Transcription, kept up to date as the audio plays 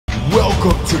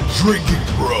Welcome to Drinkin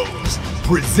Bros,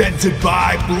 presented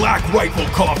by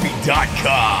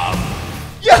BlackRifleCoffee.com.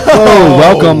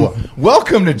 Yo!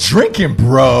 Welcome to Drinkin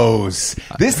Bros.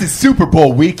 This is Super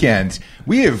Bowl weekend.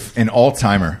 We have an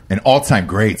all-timer, an all-time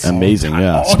great. Amazing,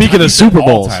 yeah. Speaking of Super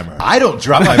Bowls. I don't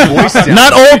drop my voice down.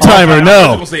 Not old-timer,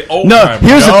 no. No,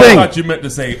 here's the thing. I thought you meant to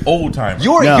say old-timer.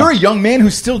 You're a young man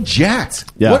who's still jacked.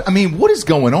 Yeah. What is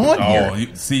going on here?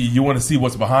 You want to see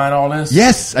what's behind all this?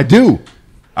 Yes, I do.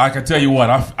 I can tell you what,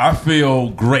 I feel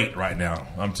great right now.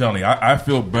 I'm telling you, I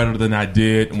feel better than I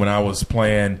did when I was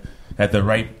playing at the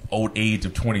right old age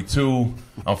of 22.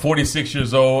 I'm 46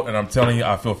 years old, and I'm telling you,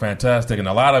 I feel fantastic. And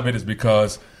a lot of it is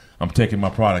because I'm taking my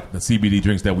product, the CBD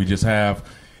drinks that we just have,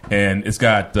 and it's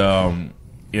got,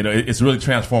 it's really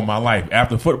transformed my life.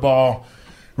 After football,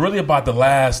 really about the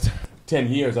last 10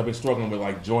 years, I've been struggling with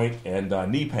like joint and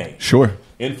knee pain. Sure.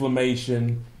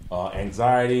 Inflammation,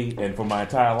 anxiety, and for my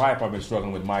entire life, I've been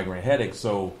struggling with migraine headaches.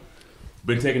 So,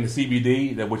 been taking the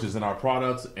CBD, which is in our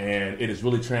products, and it has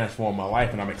really transformed my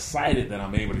life. And I'm excited that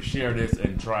I'm able to share this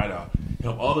and try to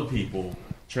help other people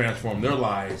transform their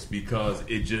lives because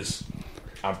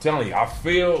I'm telling you, I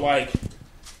feel like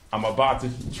I'm about to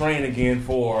train again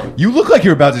for. You look like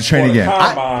you're about to train again.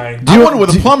 I wonder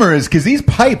what the plumber is because these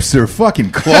pipes are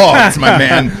fucking clogged, my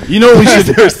man. You know what we should.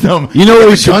 There's some. You know what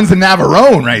we should. Guns of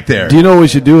Navarone right there. Do you know what we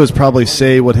should do? Is probably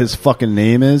say what his fucking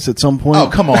name is at some point. Oh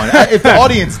come on! If the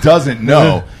audience doesn't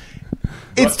know,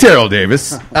 it's Terrell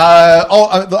Davis, the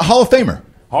Hall of Famer.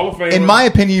 Hall of Famer. In my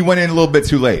opinion, you went in a little bit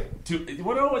too late.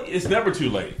 It's never too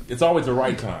late. It's always the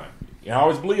right time. I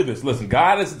always believe this. Listen,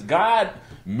 God.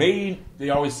 They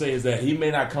always say is that he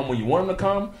may not come when you want him to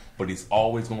come, but he's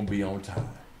always going to be on time.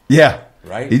 Yeah.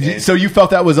 Right? So you felt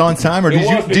that was on time, or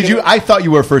did you? I thought you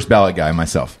were a first ballot guy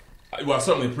myself. Well, I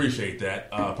certainly appreciate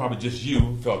that. Probably just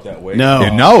you felt that way.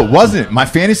 No, it wasn't. My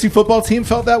fantasy football team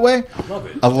felt that way. I love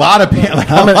it. A lot of people.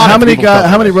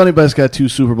 How many running backs got 2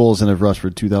 Super Bowls and have rushed for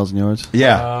 2,000 yards?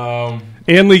 Yeah.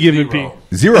 And league MVP.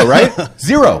 Zero, right?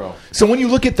 Zero. So when you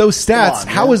look at those stats,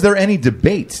 how is there any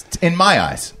debate in my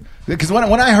eyes? Because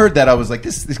when I heard that, I was like,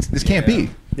 this can't be.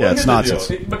 Yeah, it's nonsense.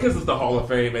 Because it's the Hall of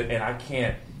Fame, and I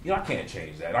can't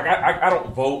change that. Like I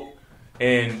don't vote,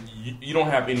 and you don't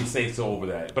have any say-so over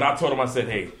that. But I told him, I said,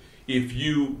 hey, if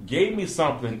you gave me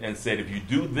something and said, if you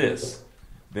do this,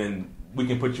 then we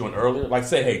can put you in earlier. Like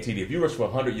say, hey, TD, if you rush for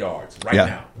 100 yards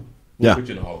now, we'll put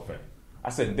you in the Hall of Fame.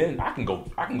 I said, then I can go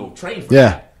train for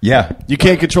that. Yeah. You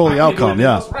can't control the outcome.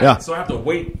 Yeah. So I have to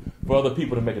wait for other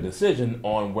people to make a decision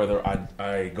on whether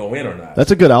I go in or not.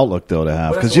 That's a good outlook, though, to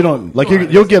have because you don't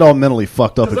you'll get all mentally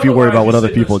fucked up if you worry about what other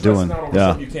people are doing.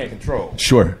 Yeah, you can't control.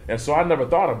 Sure. And so I never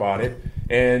thought about it.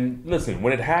 And listen,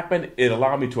 when it happened, it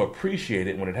allowed me to appreciate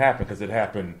it when it happened because it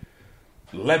happened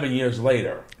 11 years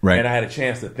later, right? And I had a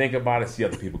chance to think about it, see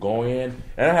other people go in,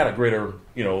 and I had a greater,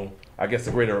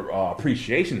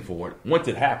 appreciation for it once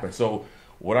it happened. So.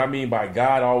 What I mean by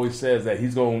God always says that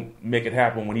he's going to make it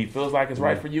happen when he feels like it's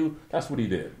right for you. That's what he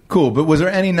did. Cool. But was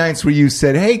there any nights where you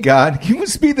said, hey, God, can we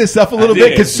speed this up a little bit?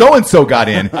 Because so-and-so got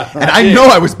in. And I know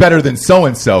I was better than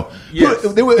so-and-so. Yes.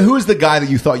 Who was the guy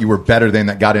that you thought you were better than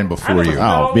that got in before you?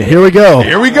 Oh, here we go.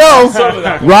 Here we go.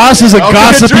 Ross is a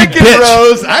gossipy bitch.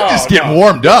 Bros. I'm just getting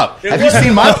warmed up. Have you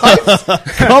seen my pipes?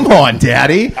 Come on,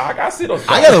 Daddy. I see those.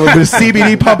 I got a little bit of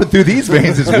CBD pumping through these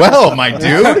veins as well, my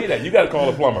dude. You got to call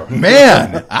a plumber.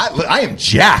 Man. I am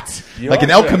jacked, like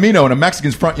an El Camino in a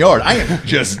Mexican's front yard. I am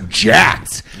just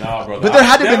jacked. No, brother. But there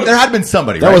had been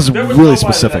somebody. That right? was really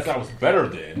specific. That I was better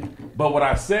than. But what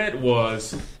I said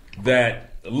was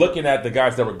that looking at the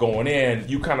guys that were going in,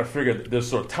 you kind of figure there's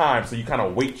sort of time, so you kind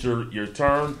of wait your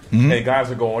turn, and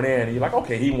guys are going in, and you're like,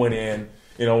 okay, he went in.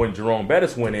 When Jerome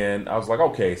Bettis went in, I was like,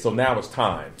 okay, so now it's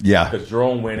time. Yeah, because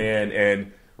Jerome went in,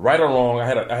 and right or wrong, I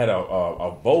had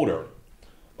a voter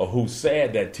who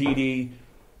said that TD.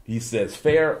 He says,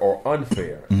 fair or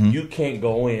unfair, you can't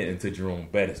go in until Jerome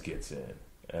Bettis gets in.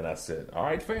 And I said, all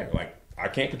right, fair. Like, I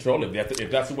can't control it.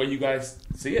 If that's the way you guys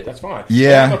see it, that's fine. Yeah.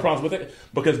 I have no problems with it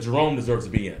because Jerome deserves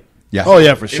to be in. Yeah. Oh,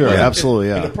 yeah, for sure. Absolutely,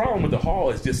 yeah. And the problem with the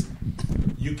Hall is just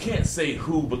you can't say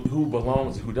who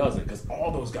belongs and who doesn't because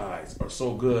all those guys are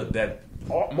so good that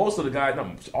most of the guys,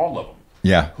 all of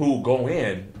them, who go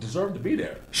in deserve to be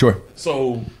there. Sure.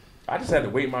 So I just had to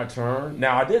wait my turn.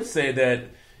 Now, I did say that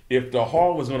if the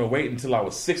Hall was going to wait until I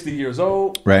was 60 years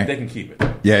old, they can keep it.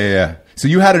 Yeah. So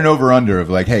you had an over-under of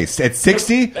like, hey, at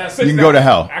 60, you can go to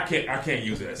hell. I can't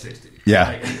use it at 60.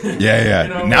 Yeah.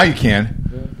 Yeah. Now you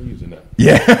can. I'm using that.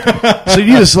 Yeah. So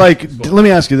you just let me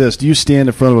ask you this. Do you stand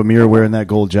in front of a mirror wearing that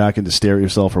gold jacket to stare at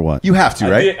yourself or what? You have to,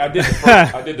 right? I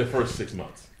did the first 6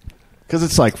 months. Because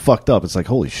it's like fucked up. It's like,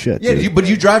 holy shit. Yeah, dude. but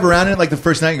you drive around in it like the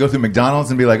first night, you go through McDonald's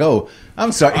and be like, "Oh,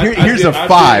 I'm sorry. Here's a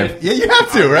 5." Yeah, you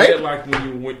have to, right? Like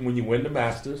when you win the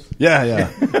Masters. Yeah.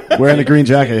 Wearing the green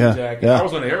jacket. Yeah. I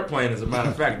was on an airplane, as a matter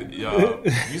of fact.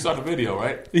 You saw the video,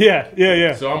 right?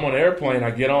 Yeah. So I'm on an airplane.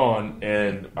 I get on,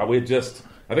 and I think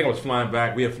I was flying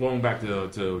back. We had flown back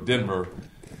to Denver.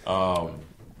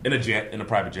 In a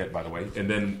private jet, by the way. And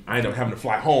then I ended up having to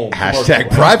fly home. Hashtag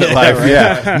private life,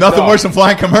 yeah. Nothing worse than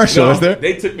flying commercial, is there?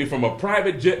 They took me from a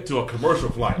private jet to a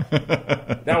commercial flight.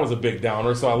 That was a big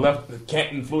downer. So I left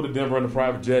Canton, flew to Denver in a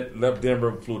private jet, left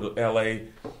Denver, flew to L.A.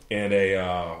 in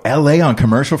a... L.A. on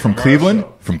commercial from Cleveland?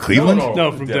 From Cleveland?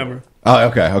 No, from Denver. Oh,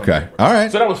 okay. All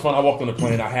right. So that was fun. I walked on the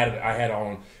plane. I had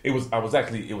on... It was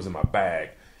in my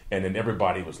bag. And then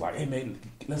everybody was like, "Hey, man,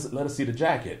 let us see the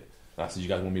jacket." And I said, "You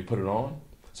guys want me to put it on?"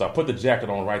 So I put the jacket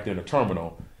on right there in the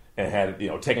terminal and had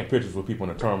taking pictures with people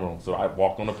in the terminal. So I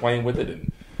walked on the plane with it and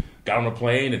got on the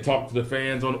plane and talked to the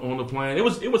fans on the plane. It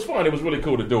was fun. It was really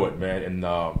cool to do it, man. And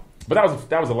but that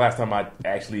was the last time I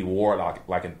actually wore it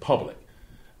like in public.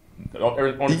 The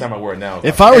only time I wear it now.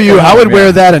 If I were you, I would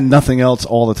wear that and nothing else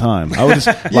all the time. I would just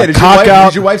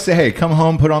did your wife say, "Hey, come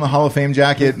home, put on the Hall of Fame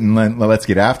jacket, and let's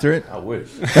get after it"? I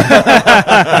wish. No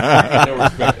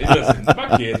respect. Listen,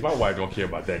 my wife don't care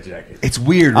about that jacket. It's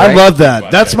weird, right? I love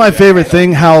that. That's my favorite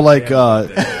thing. How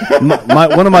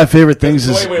one of my favorite things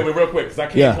is wait, real quick, because I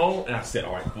came home and I said,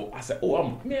 "All right, cool." I said, "Oh,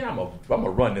 I'm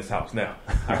gonna run this house now.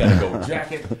 I gotta go with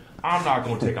jacket. I'm not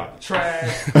gonna take out the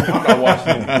trash. I'm not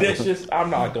washing any dishes.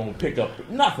 I'm not gonna pick up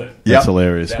nothing." That's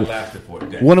hilarious. That lasted for a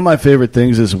day. One of my favorite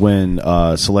things is when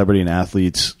celebrity and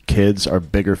athletes' kids are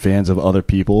bigger fans of other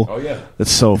people. Oh yeah, that's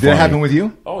so funny. Did that happen with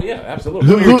you? Oh yeah, absolutely.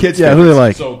 Who are your kids? Yeah, who they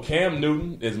like? So Cam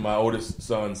Newton is my oldest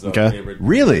son's favorite.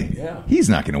 Really? Yeah. He's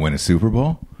not going to win a Super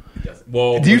Bowl. Yes.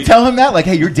 Well, do you tell him that? Like,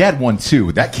 hey, your dad won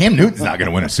 2. That Cam Newton's not going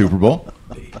to win a Super Bowl.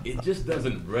 It just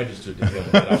doesn't register to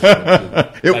him.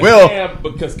 That it will.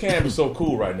 Because Cam is so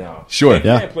cool right now. Sure.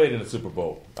 Cam played in the Super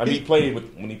Bowl. I mean, he played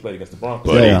when he played against the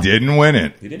Broncos. But he didn't win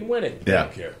it. He didn't win it. They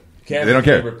don't care. Cam's his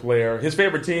favorite player. His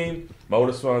favorite team, my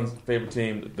oldest son's favorite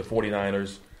team, the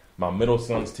 49ers. My middle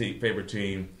son's favorite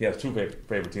team. He has 2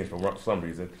 favorite teams for some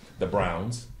reason. The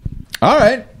Browns. All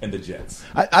right. And the Jets.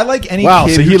 I like any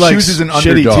kid so he who chooses an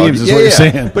shitty underdog. teams is what you're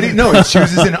saying. But he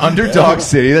chooses an underdog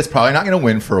city that's probably not going to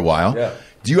win for a while. Yeah.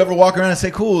 Do you ever walk around and say,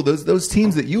 cool, those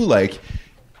teams that you like,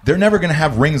 they're never going to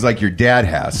have rings like your dad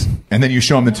has? And then you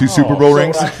show them the 2 Super Bowl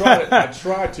rings? I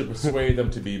tried to persuade them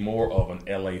to be more of an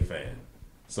L.A. fan.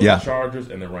 So the Chargers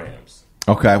and the Rams.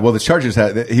 Okay, well, the Chargers,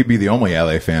 he'd be the only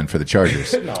LA fan for the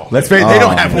Chargers. No. Let's face it, they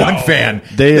don't have one fan.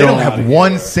 They don't have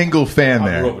one single fan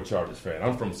there. I grew up a Chargers fan.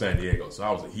 I'm from San Diego, so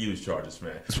I was a huge Chargers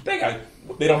fan.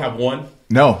 They don't have one?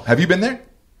 No. Have you been there?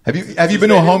 Have you been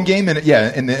to a home game? In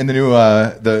the new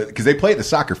because they play at the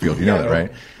soccer field. You know that,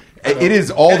 right? It is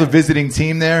all the visiting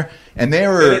team there, and they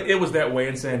were. It was that way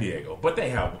in San Diego, but they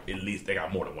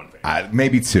got more than one fan.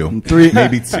 Maybe 2, 3,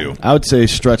 maybe 2. I would say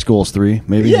stretch goals 3,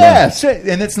 maybe. Yeah,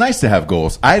 and it's nice to have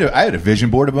goals. I had a vision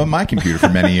board above my computer for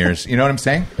many years. You know what I'm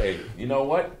saying? Hey, you know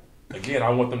what? Again, I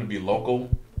want them to be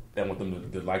local. I want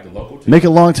them to like the local team. Make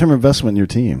a long-term investment in your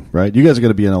team, right? You guys are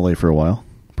going to be in LA for a while,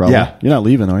 probably. Yeah, you're not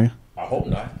leaving, are you? I hope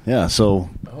not. Yeah, so.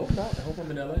 I hope not. I hope I'm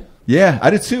in LA. Yeah,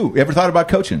 I did too. You ever thought about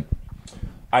coaching?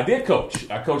 I did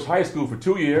coach. I coached high school for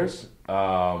 2 years,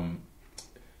 and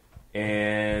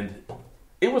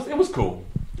it was cool.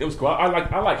 It was cool. I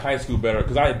like high school better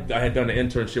because I had done an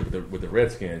internship with the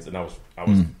Redskins, and I was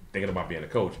thinking about being a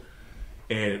coach.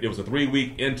 And it was a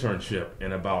 3-week internship,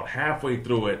 and about halfway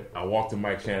through it, I walked to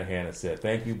Mike Shanahan and said,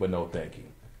 "Thank you, but no thank you."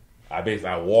 I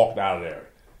walked out of there.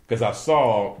 Because I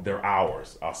saw their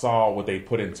hours. I saw what they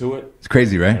put into it. It's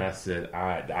crazy, right? And I said,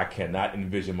 I cannot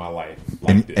envision my life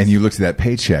like this. And you looked at that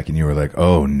paycheck and you were like,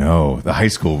 oh, no. The high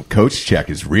school coach check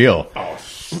is real. Oh,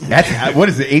 that's what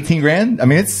is it, 18 grand? I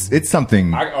mean, it's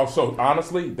something. So,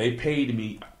 honestly, they paid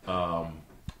me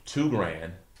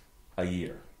 $2,000 a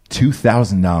year.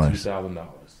 $2,000. $2,000.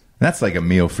 That's like a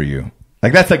meal for you.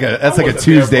 Like that's like a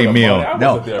Tuesday meal.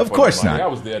 No, of course not. I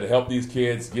was there to help these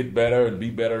kids get better and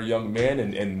be better young men,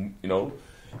 and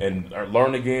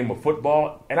learn the game of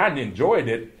football. And I enjoyed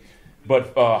it,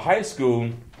 but high school,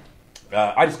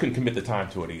 I just couldn't commit the time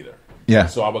to it either. Yeah.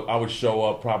 So I would show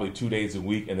up probably 2 days a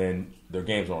week, and then their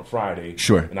games were on Friday.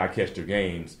 Sure. And I catch their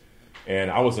games,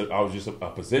 and I was just a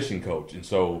position coach, and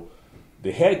so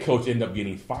the head coach ended up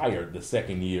getting fired the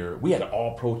second year. We had an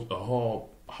all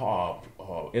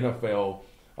NFL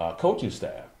coaching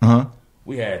staff. Uh-huh.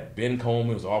 We had Ben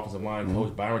Coleman, was offensive line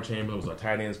coach. Byron Chamberlain was our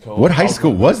tight ends coach. What high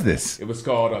school was this? It was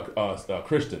called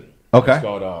Christian. Okay. It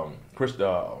was called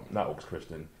not Oaks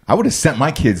Christian. I would have sent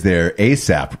my kids there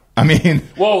ASAP. I mean,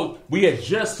 well, we had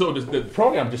just the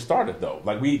program just started though.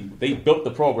 Like they built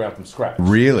the program from scratch.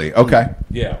 Really? Okay.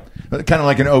 Yeah. Kind of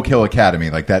like an Oak Hill Academy,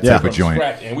 like that type of joint.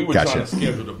 Scratch, and we were trying to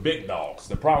schedule the big dogs.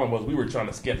 The problem was we were trying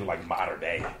to schedule like modern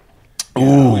day. We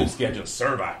were scheduling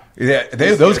Survey. Yeah,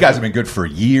 those guys have been good for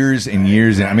years and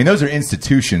years. And I mean, those are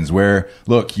institutions where,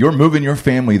 look, you're moving your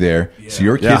family there, so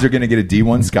your kids are going to get a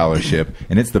D1 scholarship,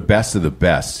 and it's the best of the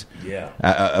best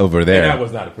over there. And that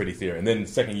was not a pretty theory. And then the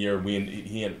second year,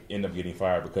 he ended up getting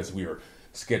fired because we were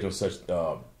scheduling such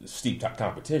steep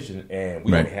competition, and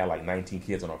we only had like 19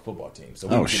 kids on our football team. So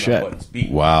we were getting our buttons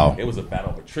beat. Wow. It was a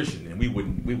battle of attrition, and we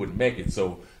wouldn't make it.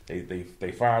 So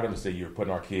they fired him and said, you're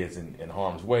putting our kids in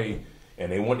harm's way.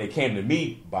 And they came to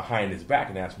me behind his back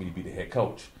and asked me to be the head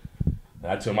coach.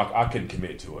 And I told him I couldn't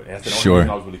commit to it. And that's the only reason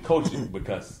I was really coaching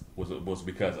was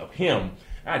because of him.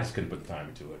 I just couldn't put the time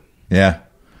into it. Yeah.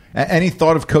 Any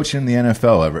thought of coaching in the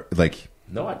NFL ever? Like,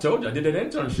 no, I told you I did an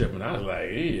internship, and I was like,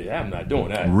 I'm not doing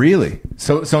that. Really?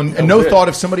 So no thought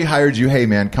if somebody hired you, hey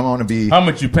man, come on and be. How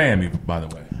much you paying me, by the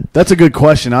way? That's a good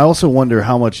question. I also wonder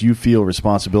how much you feel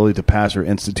responsibility to pass your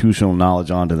institutional knowledge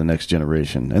on to the next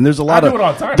generation. And there's a lot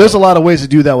a lot of ways to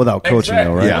do that without coaching,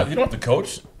 though, right? Yeah, you don't have to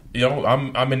coach. You know,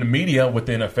 I'm in the media with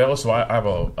the NFL, so I have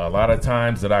a lot of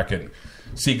times that I can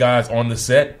see guys on the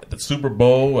set at the Super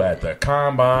Bowl, at the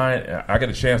Combine. I get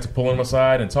a chance to pull them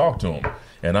aside and talk to them,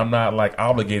 and I'm not like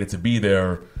obligated to be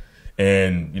there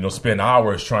and spend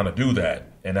hours trying to do that.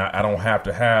 And I don't have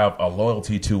to have a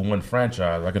loyalty to one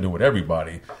franchise. I can do it with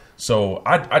everybody. So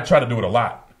I try to do it a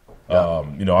lot. Yeah.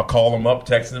 I call them up,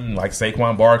 text them like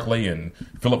Saquon Barkley and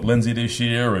Philip Lindsay this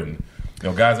year, and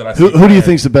guys that I see. Who do you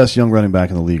think's the best young running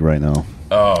back in the league right now?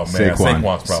 Oh man,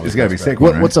 Saquon's probably. It's got to be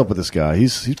Saquon. What's up with this guy?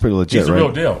 He's pretty legit. He's the right?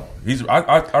 real deal.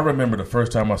 I remember the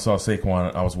first time I saw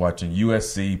Saquon. I was watching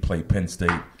USC play Penn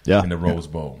State in the Rose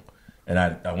Bowl, and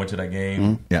I went to that game.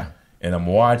 Mm-hmm. Yeah, and I'm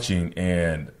watching,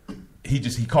 and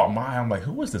he caught my eye. I'm like,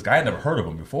 who is this guy? I had never heard of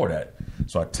him before that.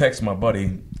 So I text my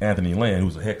buddy Anthony Lynn,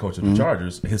 who's the head coach of the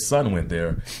Chargers. His son went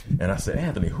there, and I said,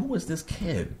 Anthony, who is this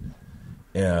kid?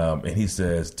 And he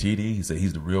says, TD. He said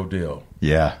he's the real deal.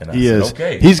 Yeah, and I said,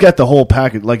 okay. He's got the whole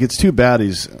package. Like, it's too bad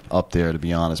he's up there, to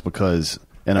be honest, because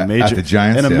in a major, at the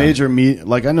Giants, major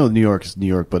like I know New York is New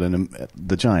York, but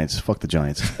the Giants, fuck the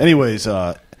Giants. Anyways,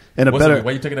 why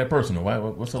are you taking that personal?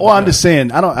 What's up? Well, I'm just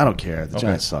saying, I don't care. The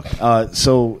Giants suck.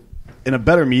 So in a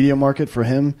better media market for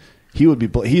him,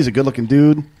 he's a good looking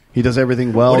dude. He does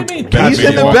everything well. What do you mean? He's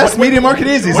in the best media market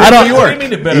is. He's in New York.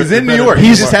 He's in New York. He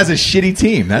just has a shitty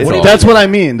team. That's what I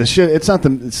mean. It's not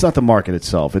the market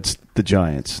itself. It's the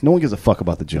Giants. No one gives a fuck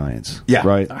about the Giants. Yeah,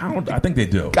 right. I think they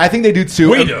do. I think they do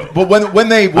too. We do. But when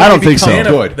they become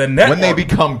good, when they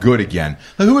become good again.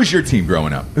 Who was your team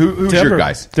growing up? Who's your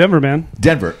guys? Denver, man.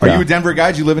 Denver. Are you a Denver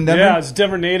guy? Do you live in Denver? Yeah, I was a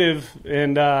Denver native,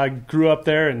 and I grew up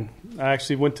there, and I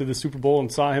actually went to the Super Bowl and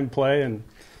saw him play, and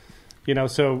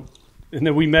so. And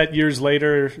then we met years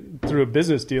later through a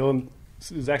business deal, and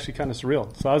it was actually kind of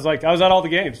surreal. So I was at all the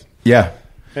games. Yeah.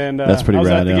 And that's pretty I was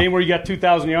rad, at the game where you got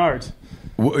 2,000 yards.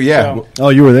 Yeah. So,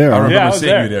 you were there. I remember I was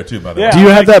seeing there. you there, too, by the way. Do you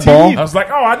have that ball? I was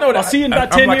like, I know that. I'll see you in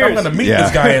about 10 years. I'm going to meet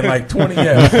this guy in like 20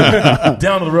 years.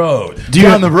 Down the road.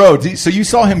 Down the road. So you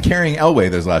saw him carrying Elway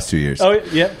those last 2 years? Oh,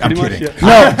 yeah. I'm Much, kidding.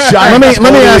 yeah. No,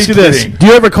 let me ask you this. Do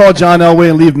you ever call John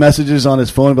Elway and leave messages on his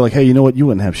phone and be like, hey, you know what? You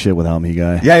wouldn't have shit without me,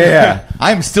 guy. Yeah.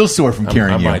 I'm still sore from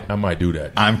carrying you. I might do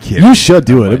that. I'm kidding. You should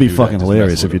do it. It'd be fucking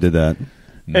hilarious if you did that.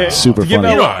 No. Super funny. You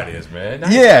know how it is, man.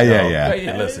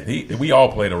 Yeah. Listen, we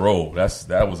all played a role.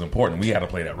 That was important. We had to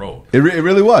play that role. It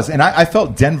really was. And I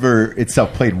felt Denver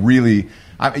itself played really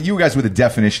you guys were the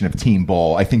definition of team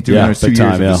ball, I think, during those 2 years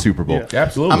of the Super Bowl. Yeah,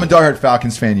 absolutely. I'm a diehard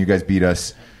Falcons fan. You guys beat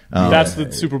us. That's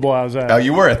the Super Bowl I was at. Oh,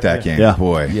 you were at that game? Yeah.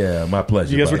 Boy. Yeah, my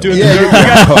pleasure. You guys were buddy.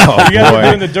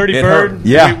 doing the dirty It bird. hurt.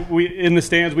 Yeah. We in the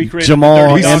stands, we created Jamal the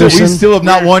dirty donkey. Anderson. We still have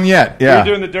not won yet. We Yeah. were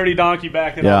doing the dirty donkey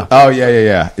back then. Yeah. Oh,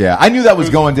 yeah. I knew that was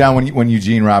going down when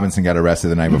Eugene Robinson got arrested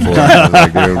the night before. I was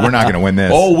like, dude, we're not going to win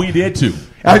this. Oh, we did too.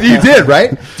 You did,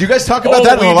 right? Do you guys talk about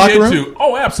that in the locker room? Too.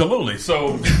 Oh, absolutely.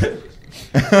 So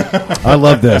I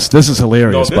love this. This is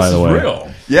hilarious, this by the way. is real.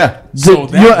 Yeah. So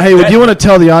do you want to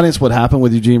tell the audience what happened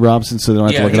with Eugene Robinson so they don't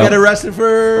have to look He it got up? arrested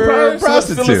for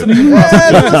prostitute. The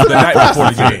night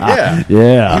before the game.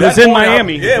 Yeah. It was in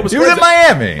Miami. Yeah, it was. He was in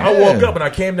Miami. I woke up and I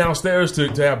came downstairs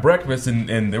to have breakfast, and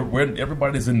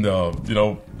everybody's in the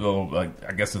like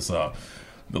I guess it's the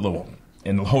little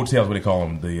in the hotels, what do they call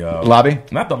them? The lobby?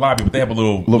 Not the lobby, but they have a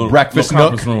little breakfast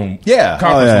conference nook. room. Yeah.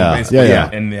 Conference room, basically. Yeah.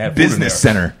 And they have business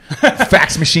center.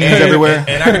 Fax machines everywhere.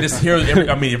 And I could just hear,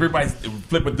 everybody's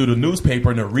flipping through the newspaper,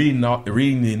 and they're reading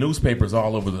the newspapers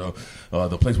all over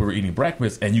the place where we're eating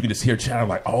breakfast, and you can just hear chatter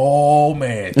like, "Oh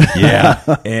man, yeah."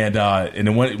 And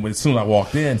then as soon as I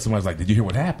walked in, somebody's like, "Did you hear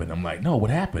what happened?" I'm like, "No,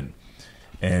 what happened?"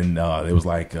 And it was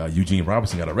like Eugene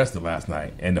Robinson got arrested last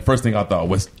night, and the first thing I thought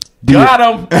was, "Got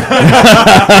him,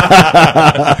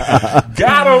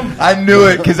 got him!" I knew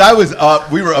it because I was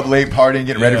up. We were up late partying,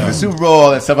 getting ready for the Super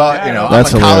Bowl and stuff. I'm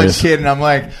That's a college hilarious. kid, and I'm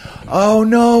like, "Oh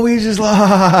no, we just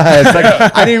lost!" Like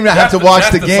I didn't even have to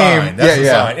watch the game.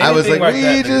 Yeah. I was like,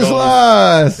 "We just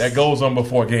lost." That goes on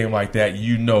before a game like that.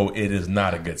 You know, it is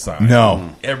not a good sign. No,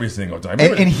 every single time.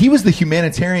 And he was the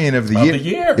humanitarian of the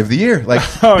year. Of the year, like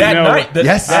that night.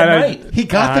 That night, he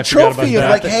got the trophy of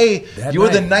like, "Hey, you're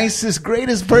the nicest,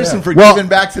 greatest person for giving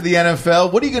back to the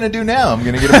NFL. What are you going to do now?" "I'm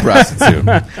going to get a prostitute.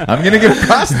 I'm going to get a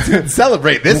prostitute and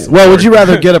celebrate this." Well, would you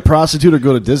rather get a prostitute or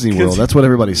go to Disney World? That's what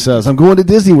everybody says. I'm going to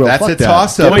Disney World. That's a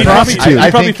toss-up. He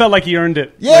probably felt like he earned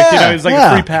it. Yeah, it was like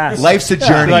a free pass. Life's a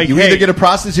journey. Like, you either get a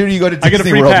prostitute or you go to Disney I get a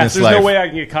free World pass. in this There's life. no way I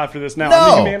can get caught for this now. No.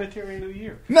 I'm the humanitarian of the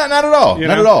year. No, not at all.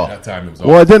 Not at all. That time it was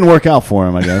Well, it didn't work out for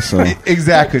him, I guess. So.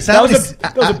 Exactly. That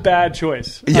was a bad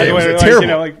choice. Yeah, it was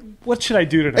terrible. What should I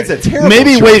do tonight? It's a terrible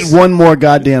Maybe choice. wait one more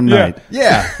goddamn night.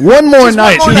 Yeah. One more Just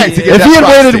night. one more night to get If that he had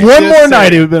waited prostate. one more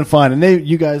night, it would have been fine. And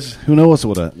you guys, who knows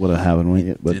what would have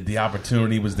happened. But the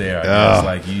opportunity was there. I guess,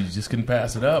 like you just couldn't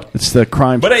pass it up. It's the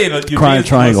crime. But hey, crime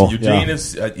triangle. Eugene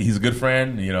is he's a good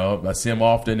friend. You know, I see him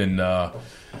often, and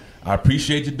I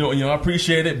appreciate you doing. I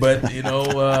appreciate it, but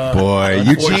boy,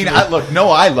 Eugene.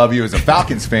 I love you as a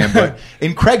Falcons fan, but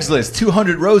in Craigslist,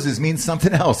 200 roses means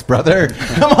something else, brother.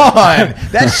 Come on,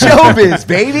 that's showbiz,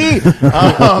 baby.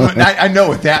 I know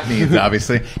what that means.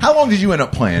 Obviously, how long did you end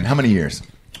up playing? How many years?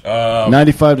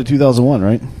 95 to 2001,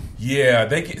 right? Yeah,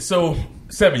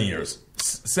 7 years.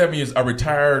 7 years. I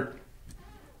retired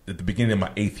at the beginning of my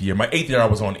 8th year. My 8th year, I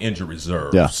was on injured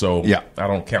reserve. Yeah. So I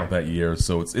don't count that year.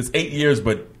 So it's 8 years,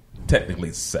 but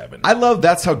technically 7. I love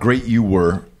that's how great you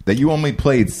were, that you only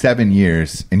played 7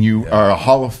 years, and you are a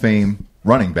Hall of Fame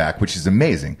running back, which is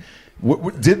amazing.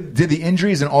 Did the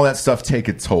injuries and all that stuff take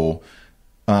a toll?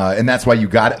 And that's why you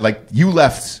got it? Like, you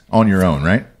left on your own,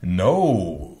 right?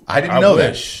 No. I didn't know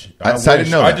that. I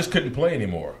didn't know that. I just couldn't play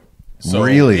anymore. So,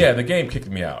 really? Yeah, the game kicked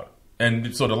me out.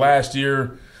 And so the last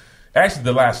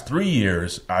 3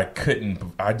 years, I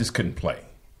just couldn't play.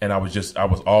 And I was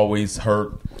always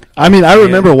hurt. I mean, I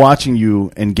remember watching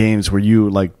you in games where you,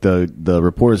 like, the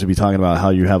reporters would be talking about how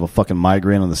you have a fucking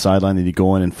migraine on the sideline and you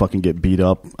go in and fucking get beat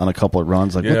up on a couple of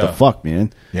runs. Like, what the fuck,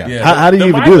 man? Yeah. How do you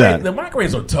even do that? The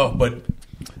migraines are tough, but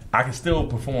I can still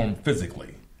perform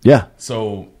physically. Yeah.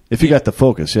 So if you got the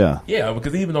focus, yeah. Yeah,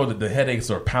 because even though the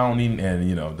headaches are pounding and,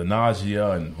 the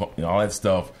nausea and all that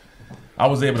stuff, I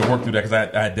was able to work through that because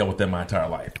I had dealt with that my entire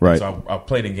life. Right. So I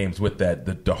played in games with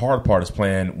that. The hard part is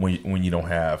playing when you don't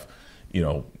have,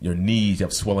 your knees, you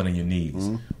have swelling in your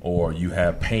knees, or you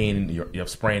have pain, you have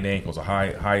sprained ankles or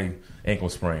high ankle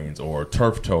sprains or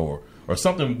turf toe or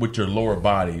something with your lower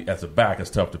body as a back is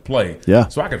tough to play. Yeah.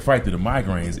 So I could fight through the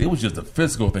migraines. It was just the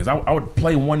physical things. I would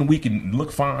play 1 week and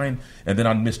look fine, and then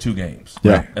I'd miss 2 games.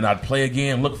 Yeah. Right? And I'd play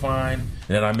again, look fine, and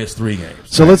then I'd miss 3 games.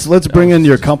 So let's bring in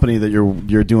your company that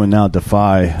you're doing now,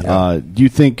 Defy. Yeah. Do you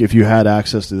think if you had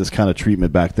access to this kind of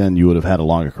treatment back then, you would have had a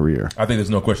longer career? I think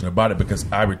there's no question about it because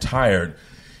I retired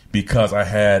because I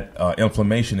had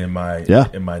inflammation in my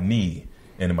knee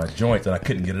and in my joints, and I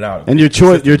couldn't get it out. And your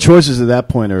choices at that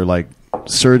point are like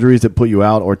surgeries that put you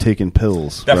out or taking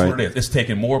pills. That's right? what it is. It's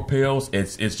taking more pills.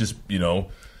 It's just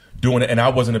doing it, and I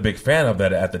wasn't a big fan of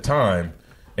that at the time.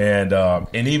 And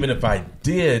even if I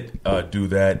did do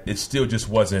that, it still just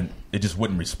wasn't. It just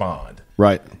wouldn't respond.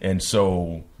 Right. And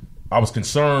so I was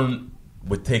concerned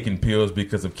with taking pills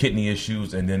because of kidney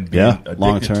issues, and then being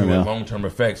addicted to the long-term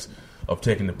effects of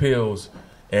taking the pills.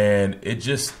 And it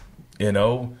just,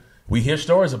 we hear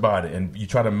stories about it, and you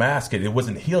try to mask it. It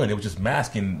wasn't healing; it was just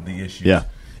masking the issues. Yeah.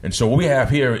 And so what we have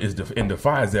here is in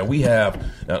Defy is that we have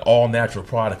an all-natural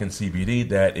product in CBD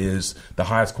that is the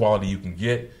highest quality you can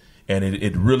get, and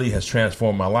it really has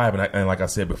transformed my life. And like I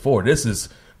said before, this is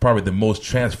probably the most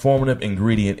transformative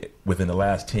ingredient within the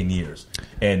last 10 years.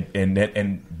 And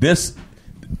this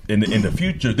in the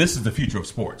future, this is the future of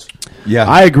sports. Yeah,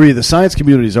 I agree. The science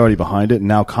community is already behind it, and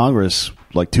now Congress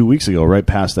like 2 weeks ago, right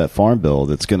past that farm bill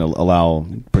that's going to allow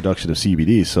production of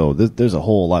CBD. So there's a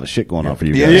whole lot of shit going on for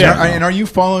you guys. Yeah. And are you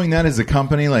following that as a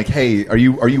company? Like, hey, are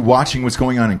you watching what's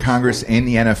going on in Congress and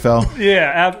the NFL?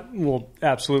 Yeah, well,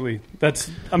 absolutely.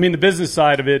 The business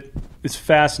side of it is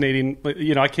fascinating.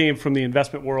 I came from the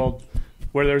investment world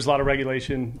where there's a lot of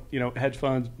regulation, hedge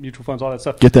funds, mutual funds, all that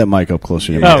stuff. Get that mic up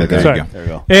closer. Sorry. There you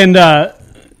go. And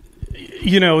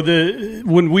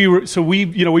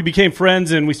we became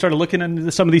friends and we started looking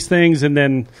into some of these things, and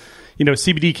then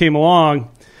CBD came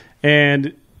along,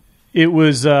 and it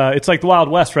was it's like the Wild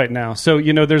West right now. So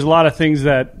there's a lot of things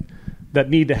that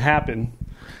need to happen.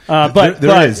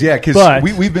 There is, because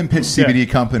we've been pitched CBD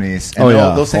companies, and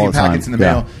they'll send you packets in the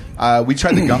mail. We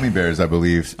tried the gummy bears, I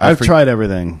believe. I've tried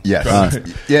everything. Yes. Our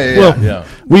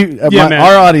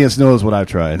audience knows what I've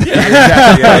tried. Yeah,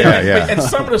 exactly. Yeah. And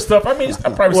some of the stuff, it's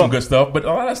probably some good stuff, but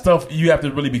a lot of stuff you have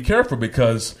to really be careful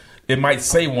because it might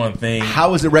say one thing.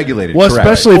 How is it regulated? Well,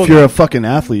 especially if you're a fucking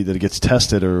athlete that gets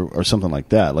tested or something like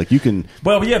that. Like you can.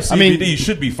 Well, if you have CBD, you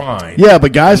should be fine. Yeah,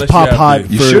 but guys pop hot.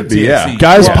 You should be. Yeah.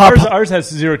 Guys pop. Ours has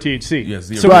 0 THC. Yes,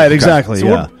 so right. Exactly.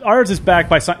 So ours is backed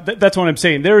by. That's what I'm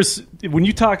saying. When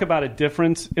you talk about a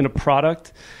difference in a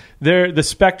product, the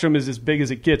spectrum is as big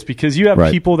as it gets, because you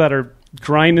have people that are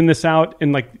grinding this out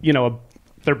in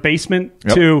their basement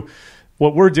to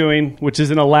what we're doing, which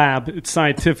is in a lab. It's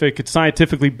scientific. It's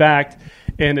scientifically backed,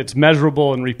 and it's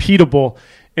measurable and repeatable.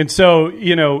 And so,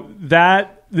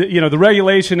 the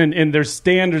regulation and there's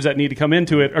standards that need to come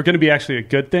into it are going to be actually a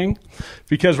good thing,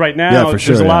 because right now there's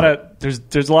a lot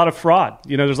of fraud.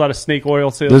 There's a lot of snake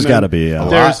oil salesmen. There's got to be a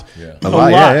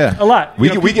lot.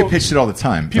 We get pitched it all the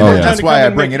time. That's why I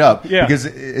bring it up, because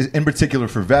in particular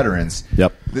for veterans,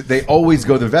 they always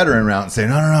go the veteran route and say,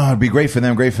 no, it'd be great for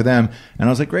them. And I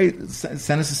was like, great,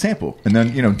 send us a sample. And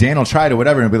then Dan will try it or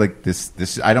whatever, and be like,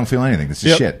 this I don't feel anything. This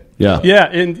is shit. Yeah,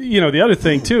 and the other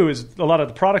thing too is a lot of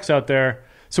the products out there.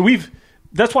 So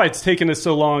that's why it's taken us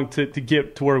so long to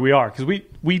get to where we are, because we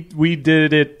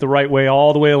did it the right way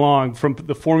all the way along, from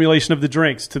the formulation of the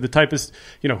drinks to the type of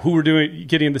who we're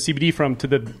getting the CBD from, to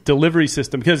the delivery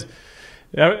system. Because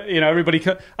everybody,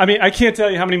 I can't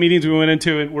tell you how many meetings we went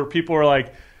into where people were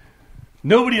like,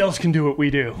 nobody else can do what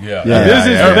we do. This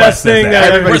is the best thing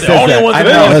that everybody says. I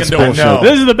know, that's bullshit.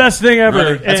 This is the best thing ever.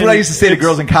 Really? That's what I used to say to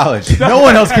girls in college. No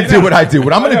one else can do what I do.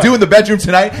 What I'm going to do in the bedroom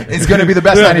tonight is going to be the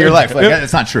best night of your life. Like,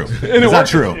 it's not true. It's not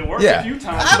true. It worked a few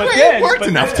times. It worked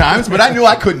enough times, but I knew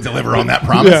I couldn't deliver on that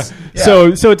promise. Yeah. So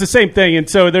it's the same thing, and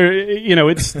so there,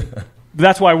 it's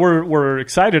that's why we're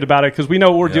excited about it, because we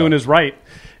know what we're doing is right.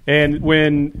 And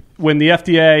when the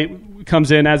FDA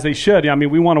comes in, as they should,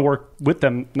 we want to work with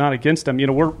them, not against them.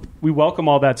 We welcome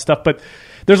all that stuff, but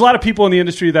there's a lot of people in the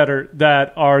industry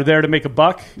that are there to make a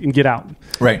buck and get out,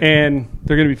 right? And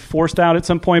they're going to be forced out at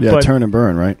some point. Yeah, but turn and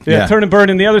burn, right? Yeah, turn and burn.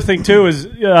 And the other thing too is,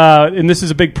 and this is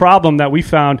a big problem that we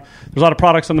found. There's a lot of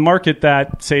products on the market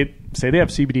that say they have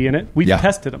CBD in it. We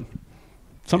tested them.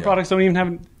 Some products don't even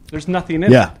have. There's nothing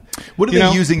in it. What are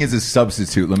they using as a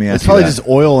substitute? Let me ask you. It's probably just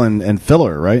oil and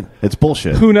filler, right? It's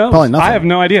bullshit. Who knows? Probably nothing. I have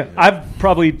no idea. I've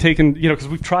probably taken, because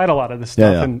we've tried a lot of this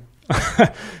stuff, and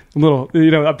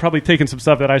I've probably taken some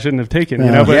stuff that I shouldn't have taken.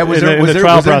 But was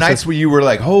there nights where you were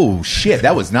like, "Oh shit,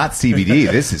 that was not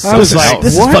CBD. This is." I was like,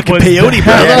 "This is fucking peyote,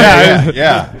 bro."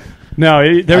 Yeah. No,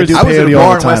 I was at a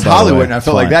bar in West Hollywood, and I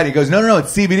felt like that. He goes, no,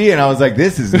 it's CBD, and I was like,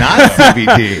 this is not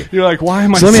CBD. You're like, why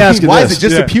am I? So let me ask you why this. is it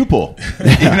just a pupil?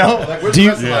 Like, where's the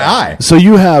rest of my eye? So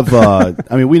you have,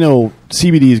 we know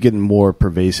CBD is getting more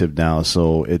pervasive now,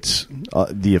 so it's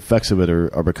the effects of it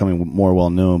are becoming more well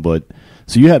known. But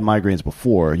so you had migraines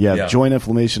before, you have joint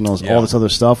inflammation, all this other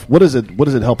stuff. What is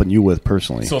it helping you with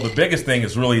personally? So the biggest thing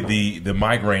is really the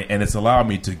migraine, and it's allowed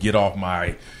me to get off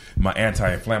my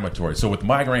anti-inflammatory. So with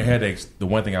migraine headaches, the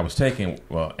one thing I was taking,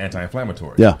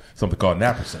 anti-inflammatory. Yeah. Something called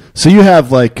naproxen. So you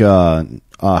have like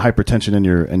hypertension in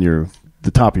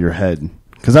the top of your head,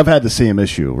 because I've had the same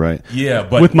issue, right? Yeah,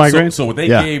 but with migraine. So what they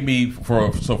gave me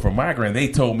for migraine, they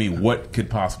told me what could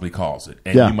possibly cause it,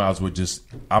 and I might as well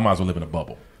live in a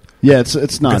bubble. Yeah,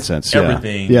 it's nonsense.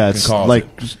 Everything it's can cause like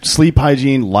sleep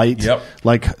hygiene, light,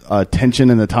 like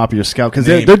tension in the top of your scalp, because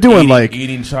they're doing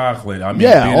eating chocolate.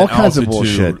 all kinds of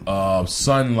bullshit.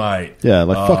 Sunlight. Yeah,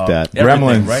 fuck that.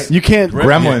 Gremlins, right? You can't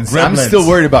gremlins. I'm still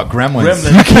worried about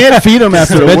gremlins. You can't feed them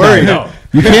after midnight. No.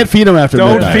 You can't feed them after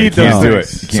midnight. Don't feed them. You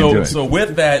can't do it. So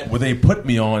with that, what they put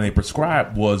me on, they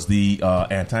prescribed was the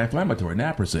anti-inflammatory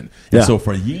naproxen. And so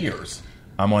for years,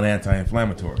 I'm on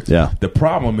anti-inflammatories. Yeah. The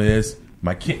problem is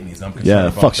my kidneys. I'm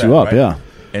concerned about it fucks you up. Right? Yeah.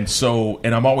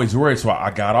 And I'm always worried. So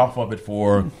I got off of it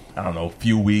for, I don't know, a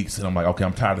few weeks. And I'm like, okay,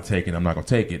 I'm tired of taking it. I'm not going to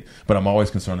take it. But I'm always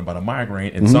concerned about a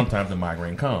migraine. And sometimes the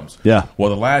migraine comes. Yeah. Well,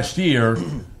 the last year,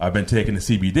 I've been taking the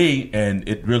CBD, and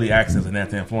it really acts as an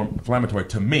anti-inflammatory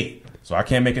to me. So I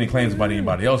can't make any claims about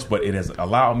anybody else, but it has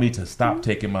allowed me to stop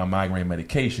taking my migraine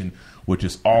medication, which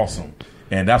is awesome.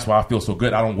 And that's why I feel so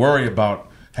good. I don't worry about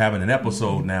having an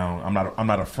episode now. I'm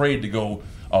not afraid to go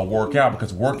work out,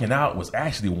 because working out was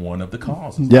actually one of the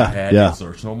causes. I had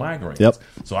exertional migraines. Yep.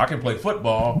 So I can play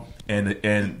football, and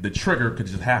the trigger could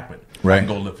just happen. Right. I can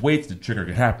go lift weights, the trigger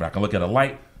can happen. I can look at a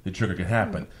light, the trigger can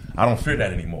happen. I don't fear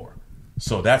that anymore.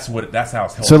 So that's how it's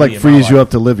helped So me in frees my you life. up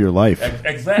to live your life.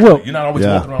 Exactly. Well, You're not always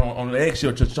walking around on the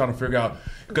eggshell just trying to figure out.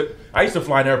 'Cause I used to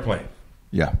fly an airplane.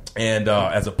 Yeah. And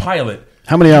as a pilot,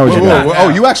 How many hours you got? Oh,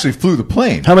 you actually flew the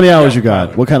plane. How many hours Yeah, you got?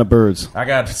 pilot. What kind of birds? I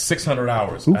got 600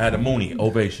 hours. I had a Mooney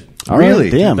Ovation. All right, Really?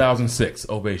 damn. 2006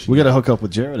 Ovation. We got to hook up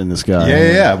with Jared and this guy.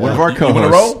 Yeah. One of our You co-hosts. want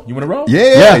to roll? You want to roll?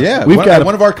 Yeah. We've got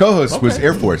one of our co-hosts was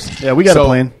Air Force. Yeah, we got a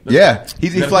plane. Yeah, he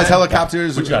You got a flies plane?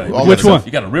 helicopters. What you got? all Which that one? stuff.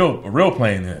 You got a real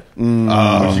plane there.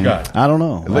 What you got? I don't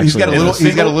know. He's got a Actually. little. Is it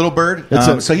He's got a single? little bird.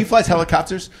 It's So he flies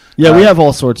helicopters. Yeah, we have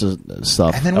all sorts of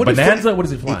stuff. And then A what did he Bonanza? fly- What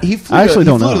is he flying? He flew. I actually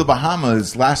don't he flew know. to the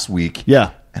Bahamas last week.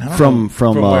 Yeah, And I don't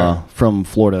from know. from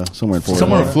Florida, somewhere in Florida.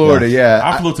 Somewhere in Florida. Yeah.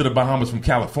 I flew to the Bahamas from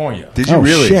California. Did you Oh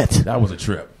really? shit, That was a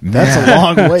trip. that's a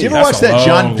long way. Did you ever That's watch a that long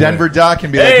John way. Denver doc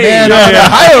and be like, Hey, man, yeah.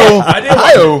 hi-yo, I did watch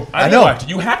hi-yo. it. I did know. watch it.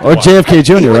 You have to Or watch it. JFK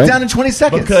Jr. He went right? down in 20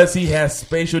 seconds. Because he has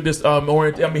spatial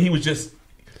orient. I mean, he was just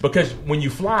because when you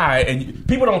fly and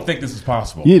people don't think this is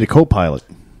possible. You need a co-pilot.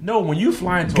 No, when you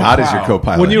fly into God a is your cloud,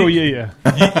 co-pilot. When you you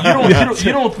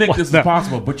don't think this is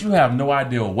possible, but you have no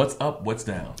idea what's up, what's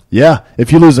down. Yeah,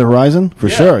 if you lose the horizon, for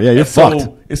sure. Yeah, you're And so,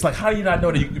 fucked. It's like, how do you not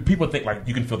know that? People think like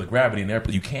you can feel the gravity in the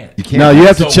airplane. You can't. You can't. No, you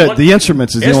have to So check. one- The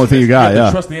instruments is the only thing you got. have to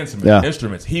Yeah, trust the instrument. Yeah.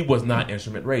 Instruments. He was not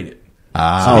instrument rated.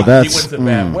 Ah. Oh, He that's went to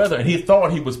bad weather, and he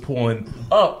thought he was pulling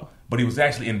up, but he was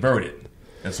actually inverted,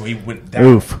 and so he went down.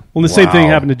 oof. Well, the same thing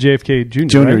Wow. happened to JFK Jr.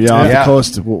 Junior, right? yeah, off Yeah. the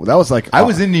coast. Well, that was like I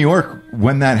was in New York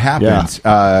when that happened.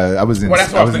 I was in. Well,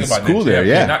 that's what I I was was in thinking about. school then, there.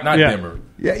 JFK, Yeah. not Yeah. Denver.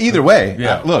 Yeah, either way.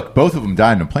 Yeah. Look, both of them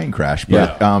died in a plane crash.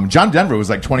 But John Denver was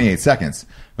like 28 seconds.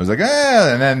 I was like,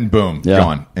 and then boom, Yeah.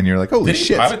 gone. And you're like, holy Did he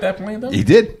shit. pilot that plane though? He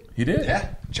did. He did. Yeah.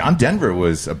 John Denver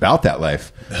was about that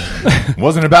life.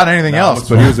 Wasn't about anything No, else, it's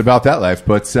but he was about that life.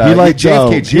 But He liked,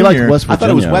 JFK Jr. he liked West I thought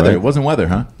it was Virginia, weather. right? It wasn't weather,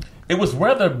 huh? It was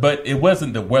weather, but it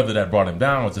wasn't the weather that brought him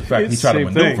down. It was the fact It's he tried to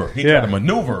same maneuver. thing. He Yeah. tried to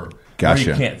maneuver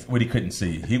Gotcha. what he couldn't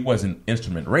see. He wasn't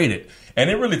instrument rated, and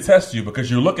it really tests you because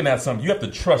you're looking at something. You have to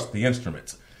trust the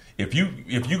instruments. If you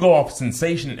go off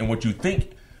sensation and what you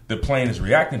think the plane is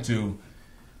reacting to,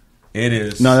 it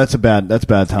is No, that's bad time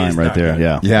It's right not there. good.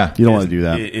 Yeah, Yeah. You don't want to do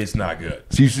that. It's not good.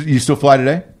 So you still fly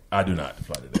today? I do not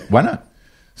fly today. Why not?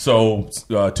 So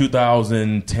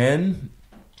 2010,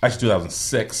 actually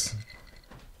 2006,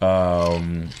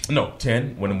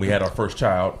 10 when we had our first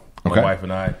child, my Okay. wife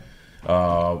and I.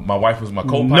 My wife was my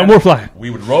co-pilot. No more flying. We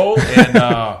would roll,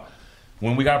 and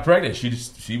when we got pregnant,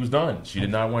 she was done. She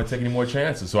did not want to take any more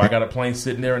chances. So I got a plane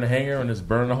sitting there in the hangar and just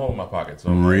burning a hole in my pocket. So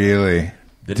Really?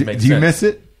 Didn't make do you sense. miss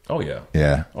it? Oh yeah.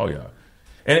 Yeah. Oh yeah.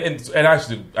 And I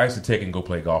used to take and go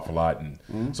play golf a lot,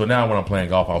 and so now when I'm playing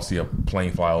golf, I'll see a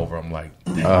plane fly over. I'm like,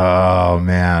 Oh,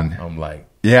 man.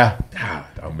 Yeah. God,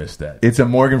 I miss that. It's a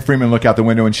Morgan Freeman look out the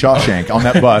window in Shawshank on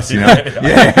that bus, you know?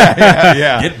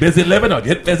 Yeah. Get busy living or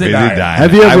get busy Busy dying. dying.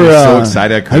 Have you I ever? was so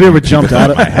excited. Have you ever jumped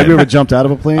out? Have you ever jumped out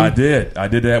of a plane? I did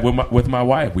that with my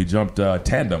wife. We jumped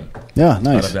tandem. Yeah, Out of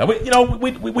nice. that.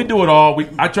 We do it all.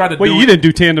 I try to. Wait, do you it. didn't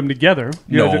do tandem together?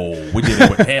 You had to- No, we did it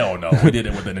with hell no. We did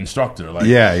it with an instructor. Like,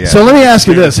 Yeah. So let me ask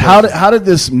you this: how did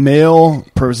this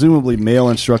presumably male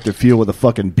instructor feel with a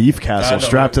fucking beef castle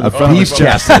strapped to the front of his beef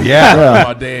chest? castle, yeah.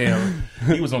 Oh, damn.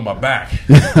 He was on my back.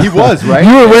 He was, right?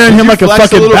 You were wearing him You like a flex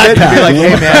fucking little bit and be backpack. like,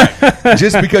 hey, man,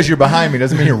 just because you're behind me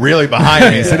doesn't mean you're really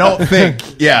behind me. So don't think,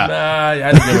 yeah. Nah,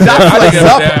 I didn't give a I damn. flexed didn't give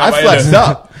a up. damn. I flexed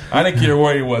up. I didn't care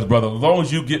where he was, brother. As long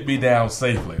as you get me down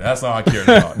safely, that's all I cared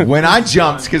about. When I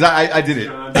jumped, because I did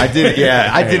it. I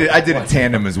did it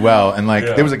tandem as well. And like,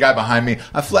 there was a guy behind me.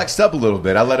 I flexed up a little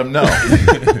bit. I let him know.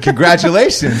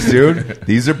 Congratulations, dude.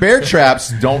 These are bear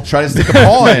traps. Don't try to stick a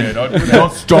paw in. Don't do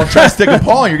that. Don't try to stick a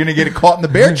paw in. You're going to get caught in the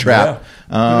bear trap.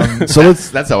 So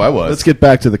That's how I was. let's get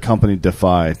back to the company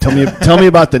Defy. Tell me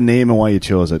about the name and why you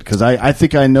chose it, because I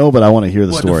think I know, but I want to hear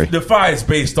the Well, story. Defy is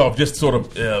based off just sort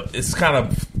of, it's kind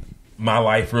of my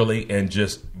life really, and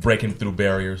just breaking through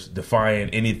barriers, defying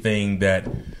anything that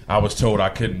I was told I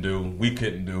couldn't do, we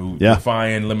couldn't do, Yeah.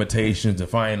 defying limitations,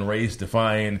 defying race,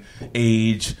 defying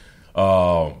age,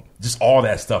 just all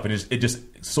that stuff. And it just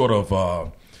sort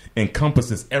of,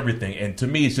 encompasses everything. And to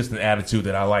me, it's just an attitude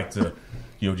that I like to,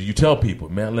 you tell people,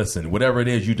 man, listen, whatever it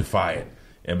is, you defy it.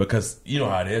 And because you know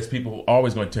how it is, people are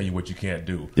always going to tell you what you can't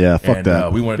do. Yeah, fuck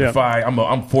that. We want to defy.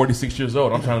 I'm 46 years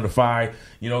old. I'm trying to defy,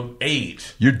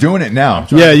 age. You're doing it now.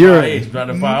 You're. Age. I'm trying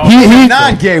to defy He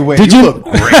non-gay way. Did you look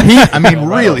great? I mean,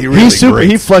 really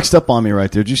great. He flexed up on me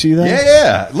right there. Did you see that?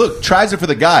 Yeah. Look, tries are for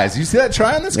the guys. You see that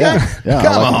try on this guy? Yeah,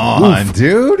 Come on,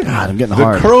 dude. God, I'm getting the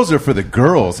hard. The curls are for the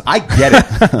girls. I get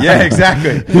it. Yeah,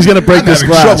 exactly. He's gonna break this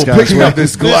glass. Trouble picking up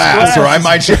this glass, or I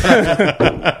might.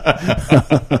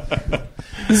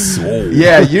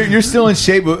 Yeah, you're still in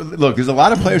shape. Look, there's a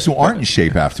lot of players who aren't in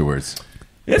shape afterwards.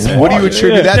 What do you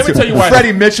attribute that to?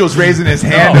 Freddie Mitchell's raising his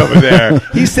hand over there.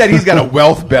 He said he's got a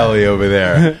wealth belly over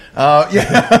there.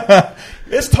 Yeah,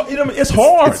 it's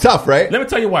hard. It's tough, right? Let me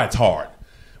tell you why it's hard.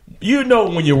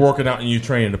 When you're working out and you're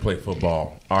training to play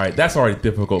football, all right, that's already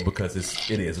difficult because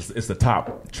it's the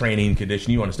top training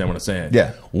condition. You understand what I'm saying?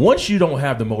 Yeah. Once you don't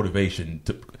have the motivation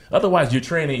otherwise you're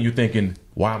training and you're thinking,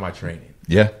 why am I training?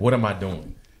 Yeah. What am I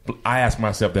doing? I ask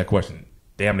myself that question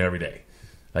damn near every day.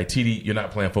 Like, TD, you're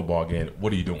not playing football again.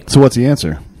 What are you doing? So what's the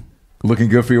answer? Looking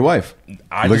good for your wife.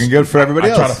 Looking good for everybody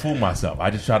else. I try to fool myself. I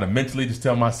just try to mentally just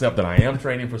tell myself that I am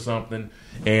training for something,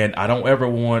 and I don't ever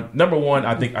want. Number one,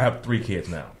 I think I have 3 kids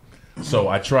now, so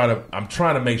I'm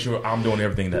trying to make sure I'm doing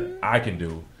everything that I can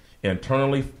do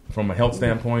internally from a health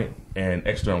standpoint and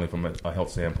externally from a health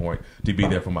standpoint to be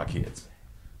there for my kids.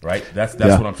 Right? That's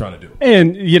what I'm trying to do.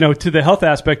 And to the health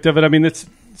aspect of it, I mean, it's.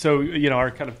 So,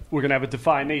 we're going to have a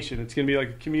Defy Nation. It's going to be like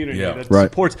a community that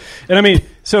supports. And I mean,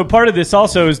 so part of this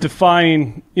also is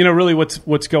defying, really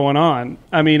what's going on.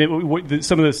 I mean,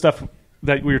 some of the stuff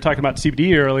that we were talking about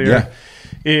CBD earlier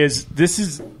is this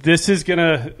is going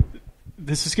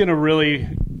to really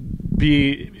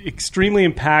be extremely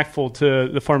impactful to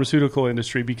the pharmaceutical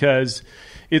industry because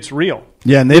it's real.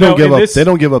 Yeah, and they don't give up. They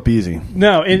don't give up easy.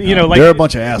 No, and they're a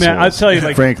bunch of assholes. Man, I'll tell you,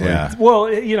 frankly. Yeah. Well,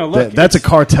 look, that's a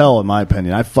cartel, in my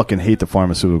opinion. I fucking hate the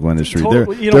pharmaceutical industry.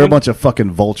 They're a bunch of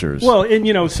fucking vultures. Well,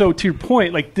 and so to your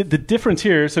point, like the difference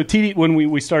here. So TD, when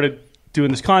we started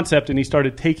doing this concept, and he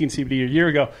started taking CBD a year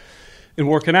ago and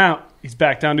working out, he's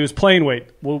back down to his playing weight.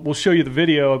 We'll show you the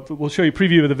video. We'll show you a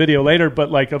preview of the video later,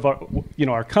 but like of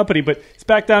our company. But it's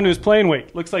back down to his playing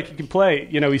weight. Looks like he can play.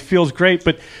 He feels great.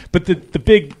 But the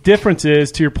big difference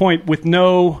is, to your point, with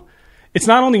it's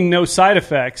not only no side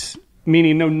effects,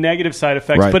 meaning no negative side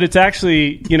effects, but it's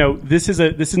actually this is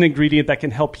an ingredient that can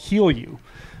help heal you.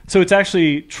 So it's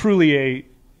actually truly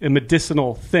a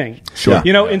medicinal thing. Sure.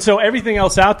 And so everything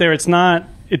else out there, it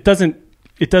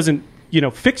doesn't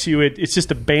fix you. It's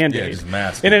just a Band-Aid. Yeah, it's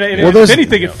massive. And if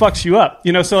anything, it fucks you up.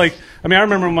 So like, I mean, I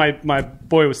remember when my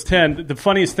boy was 10, the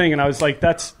funniest thing, and I was like,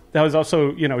 that was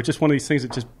also, just one of these things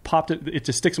that just popped, it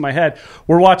just sticks in my head.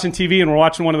 We're watching TV and we're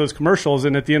watching one of those commercials,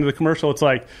 and at the end of the commercial, it's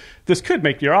like, this could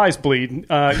make your eyes bleed. You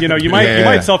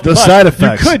might self-combust. The side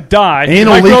effects. You could die.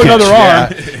 Anal you might grow another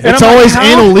arm. It's always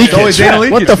anal leakage. Always anal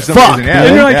leakage. What the fuck?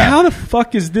 And you're like, how the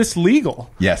fuck is this legal?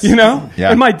 Yes. Yeah.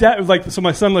 And my dad, so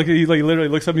my son, he literally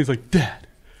looks up and he's like, Dad,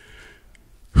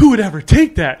 who would ever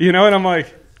take that? And I'm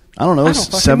like, I don't know,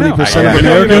 70% of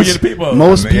Americans,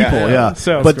 most people, yeah.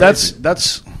 So, but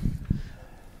that's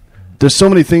there's so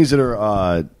many things that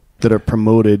are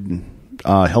promoted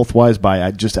health wise by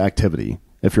just activity.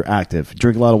 If you're active,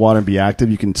 drink a lot of water and be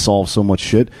active, you can solve so much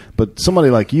shit. But somebody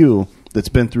like you that's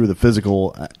been through the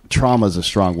physical trauma is a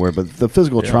strong word, but the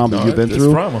physical trauma you've been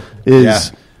through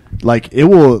is. Like, it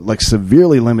will like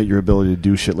severely limit your ability to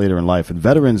do shit later in life, and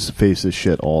veterans face this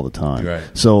shit all the time. Right.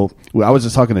 So I was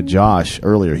just talking to Josh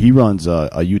earlier. He runs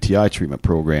a UTI treatment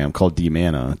program called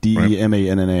DMANA,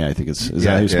 DEMANNA. I think is that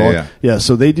how you spell it? Yeah.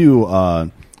 So they do.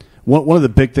 One of the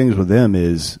big things with them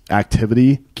is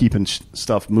activity, keeping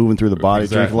stuff moving through the body,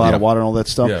 drink a lot of water and all that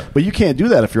stuff. Yeah. But you can't do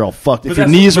that if you're all fucked. If your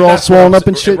knees are all swollen up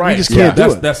and shit, you just can't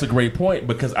do it. That's a great point,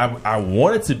 because I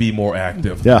wanted to be more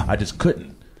active. Yeah. I just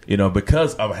couldn't.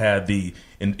 Because I've had the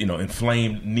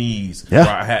inflamed knees, where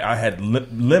I had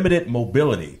limited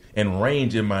mobility and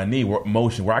range in my knee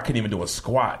motion, where I couldn't even do a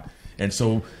squat, and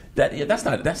so that's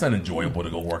not enjoyable to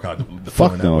go work out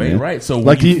that way, right? So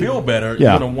when you feel better,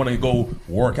 you're gonna want to go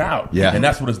work out, and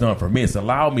that's what it's done for me. It's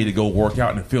allowed me to go work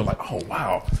out and feel like, oh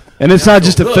wow. And it's not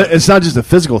just a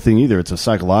physical thing either. It's a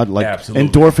psychological. Like,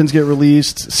 endorphins get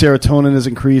released, serotonin is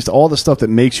increased. All the stuff that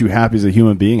makes you happy as a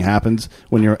human being happens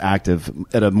when you're active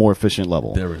at a more efficient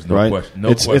level. There is no question.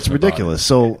 It's ridiculous.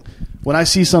 So when I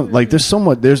see something like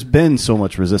there's been so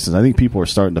much resistance. I think people are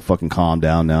starting to fucking calm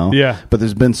down now. Yeah. But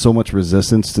there's been so much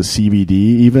resistance to CBD,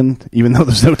 even though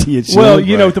there's no THC. Well,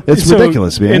 it's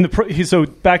ridiculous, man. So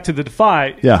back to the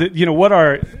Defy. Yeah.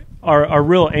 our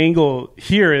real angle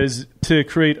here is to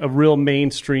create a real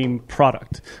mainstream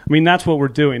product. I mean, that's what we're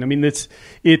doing. I mean,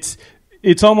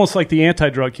 it's almost like the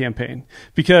anti-drug campaign,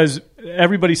 because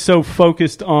everybody's so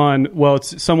focused on, well,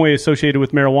 it's some way associated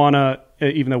with marijuana,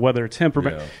 even though whether it's hemp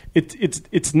or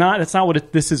it's not. That's not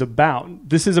what this is about.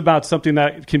 This is about something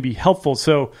that can be helpful.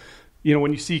 So,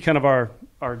 when you see kind of our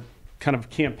kind of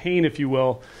campaign, if you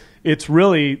will, it's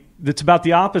about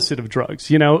the opposite of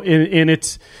drugs. And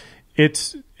it's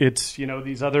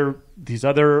these other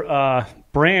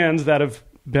brands that have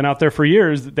been out there for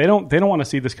years. They don't want to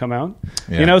see this come out.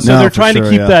 So they're trying to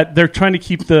keep that. They're trying to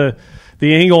keep the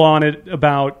angle on it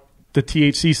about the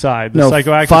THC side, the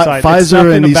psychoactive side.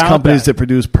 Pfizer and these companies that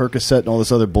produce Percocet and all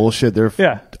this other bullshit, they're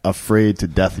afraid to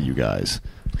death of you guys.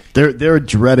 They're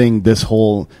dreading this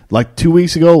whole, like 2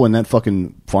 weeks ago when that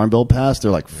fucking Farm Bill passed,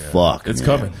 they're like, fuck. It's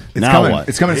coming. It's coming. What?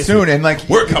 It's coming soon. And like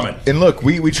we're coming. And look,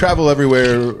 we travel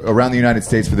everywhere around the United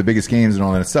States for the biggest games and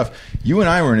all that stuff. You and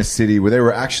I were in a city where they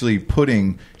were actually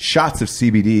putting shots of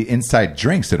CBD inside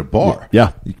drinks at a bar.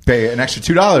 Yeah. You pay an extra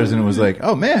 $2 and it was like,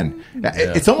 oh man.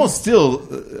 It's almost still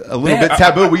a little bit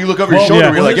taboo where you look over your shoulder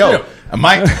and you're like, yo, can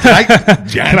I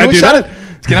do that?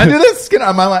 Can I do this?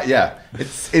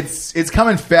 It's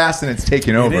coming fast and it's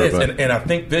taking over. It is. And I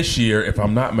think this year, if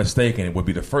I'm not mistaken, it would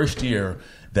be the first year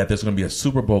that there's going to be a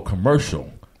Super Bowl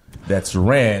commercial that's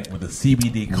ran with a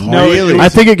CBD card. No, really? I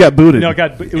think it got booted. No,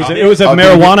 it was a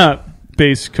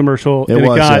marijuana-based commercial. It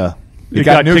got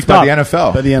nuked by the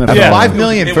NFL. By the NFL. $5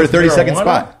 million for a 30-second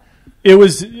spot. It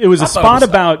was a spot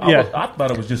about I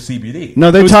thought it was just CBD. No,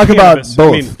 they talk about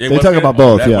both. They talk about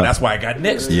both. Yeah, that's why I got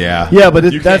nixed. Yeah, but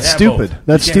that's stupid.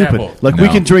 That's stupid. Like we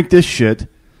can drink this shit,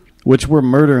 which we're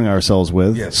murdering ourselves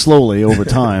with slowly over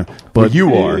time. But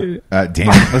you are, Dan.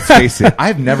 Let's face it.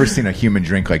 I've never seen a human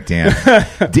drink like Dan.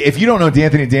 If you don't know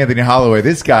D'Anthony Hollaway,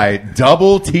 this guy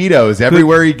double Tito's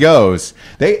everywhere he goes.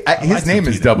 His name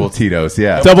is Double Tito's.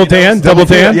 Yeah, Double Dan.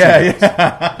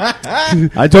 Yeah.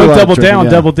 I don't double down.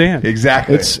 Double Dan.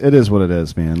 Exactly. It is what it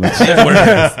is, man.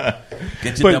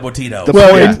 Get your double Tito.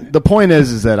 The point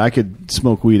is that I could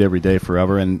smoke weed every day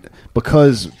forever, and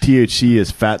because THC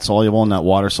is fat soluble and not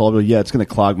water soluble, it's going to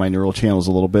clog my neural channels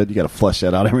a little bit. You got to flush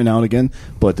that out every now and again,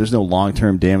 but there's no long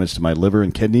term damage to my liver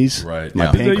and kidneys, my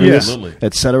pancreas,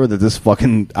 etc. That this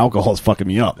fucking alcohol is fucking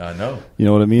me up. I know. You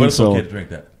know what I mean? But it's okay to drink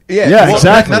that. Yeah,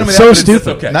 exactly. It's so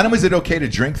stupid. Okay. Not only is it okay to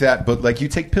drink that, but like you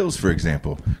take pills, for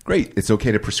example. Great, it's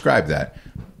okay to prescribe that.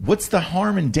 What's the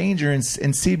harm and danger in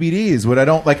CBD is what I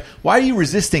don't like. Why are you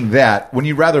resisting that when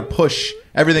you'd rather push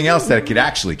everything else that could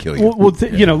actually kill you? Well,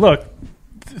 look,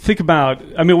 think about,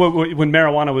 I mean, when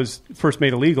marijuana was first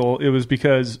made illegal, it was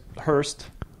because Hearst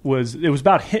it was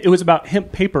about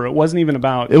hemp paper. It wasn't even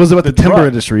about the timber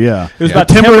industry. It was about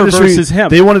timber versus hemp.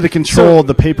 They wanted to control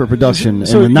the paper production in the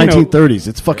 1930s.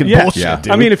 It's fucking bullshit,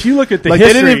 dude. I mean, if you look at the they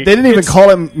history, didn't even call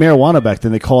it marijuana back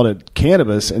then. They called it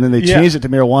cannabis, and then they changed it to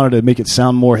marijuana to make it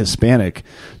sound more Hispanic,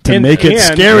 to make it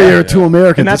scarier to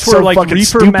Americans. And that's where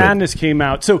Reefer Madness came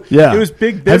out. So it was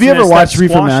big business. Have you ever watched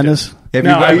Reefer Madness?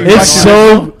 It's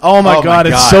so. Oh my god!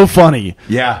 It's so funny.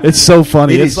 Yeah, it's so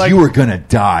funny. It's like you were gonna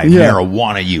die.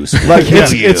 Marijuana use. Like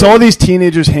it's all these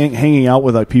teenagers hanging out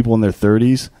with like people in their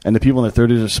 30s, and the people in their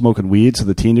 30s are smoking weed. So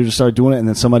the teenagers start doing it, and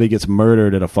then somebody gets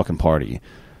murdered at a fucking party.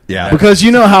 Yeah, because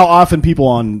you know how often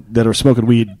people that are smoking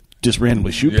weed just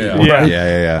randomly shoot people. Right?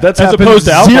 Yeah. That's as opposed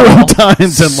to zero alcohol.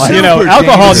 times in life.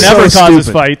 Alcohol never causes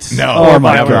fights. No. Oh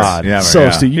my god.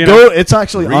 Stupid. You go. It's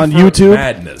actually on YouTube.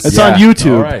 Madness. It's on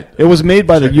YouTube. Right. It was made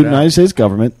by the United States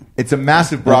government. It's a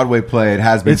massive Broadway play. It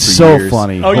has been. It's for so years.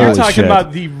 funny. Oh, you're talking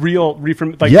about the real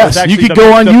Reefer? Like, yes, you could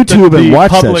go on YouTube and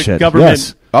watch that shit.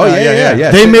 Yes. Oh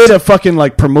yeah. They made a fucking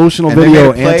like promotional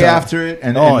video. They made a play after it,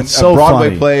 and it's so a Broadway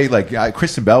funny. play. Like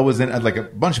Kristen Bell was in, like a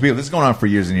bunch of people. This is going on for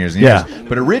years and years and years.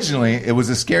 But originally, it was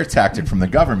a scare tactic from the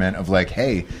government of like,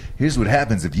 hey, here's what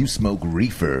happens if you smoke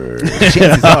reefer.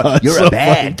 Chances are you're a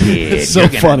bad kid. It's so you're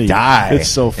gonna funny. Die. It's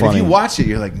so funny. And if you watch it,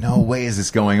 you're like, no way is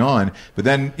this going on. But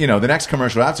then the next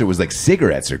commercial after was like,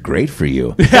 cigarettes are great for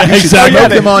you. You should smoke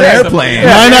them on airplanes.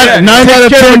 9 out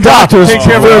of 10 doctors for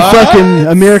fucking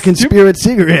American Spirit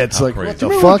cigarettes. Like, what the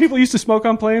Remember fuck? when people used to smoke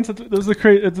on planes? That was the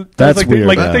crazy. That's like weird.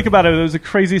 Think about it. It was the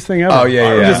craziest thing ever. Oh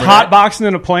yeah. Just hot boxing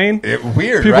in a plane.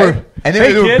 Weird, People right? And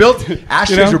then they were built.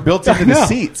 Ashtrays were built into the know.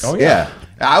 seats. Oh, yeah.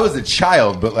 I was a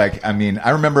child, but like, I mean,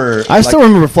 I remember. I still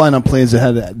remember flying on planes that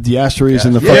had the ashtrays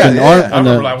and the fucking I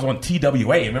remember I was on TWA.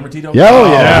 Remember TWA? Yeah,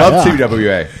 I love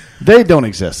TWA. They don't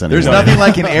exist anymore. There's nothing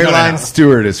like an airline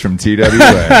stewardess from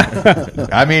TWA.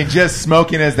 I mean, just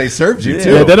smoking as they served you,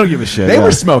 too. Yeah, they don't give a shit. They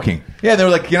were smoking. Yeah, they were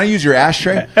like, can I use your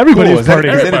ashtray? Everybody was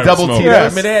partying. Is it a Everybody double was T? smoking.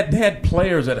 I mean, they had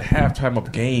players at halftime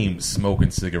of games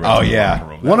smoking cigarettes. Oh, in the yeah. locker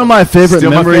room. One of my favorite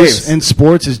Still my memories faves. in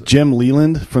sports is Jim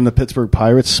Leland from the Pittsburgh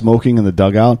Pirates smoking in the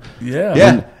dugout.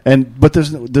 Yeah. But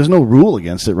there's no rule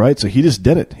against it, right? So he just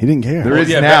did it. He didn't care. There is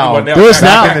Yeah, now. back There is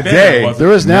back now. in the then, day. it wasn't.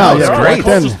 There is now. No, Yeah, it's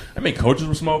great. great. Coaches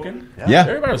were smoking. Yeah.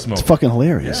 Everybody was smoking. It's fucking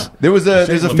hilarious. Yeah. There's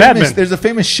Mad a Men.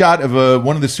 famous shot of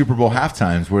one of the Super Bowl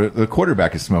halftimes where the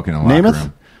quarterback is smoking in a locker Namath?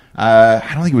 room. I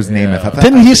don't think it was Namath. I thought-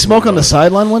 Didn't he smoke on the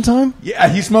sideline one time? Yeah,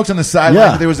 he smoked on the sideline.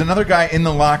 Yeah. But there was another guy in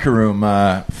the locker room.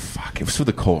 It was for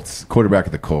the Colts. Quarterback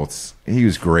of the Colts. He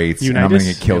was great. And I'm going to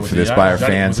Unitas? get killed for this by our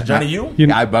fans. Was it Johnny U?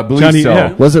 Yeah, I believe Johnny, so.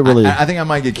 yeah. Was it really? I think I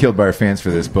might get killed by our fans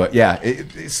for this, but yeah,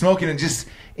 smoking and just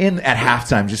at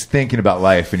halftime, just thinking about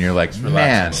life, and you're like,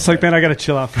 man. It's like, man, I got to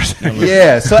chill out for a second.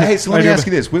 Yeah. So let me ask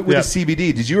you this: with Yeah. the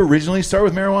CBD, did you originally start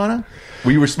with marijuana?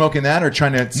 Were you smoking that, or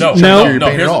trying to No. secure your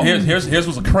pain at all? Here's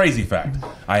what's a crazy fact.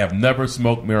 I have never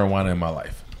smoked marijuana in my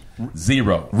life.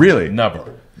 Zero. Really?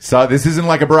 Never. So this isn't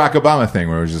like a Barack Obama thing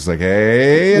where it was just like,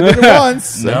 hey, I did it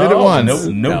once. I did it once.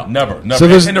 No, never. So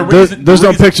there's And the reason- there's the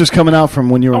no reason- pictures coming out from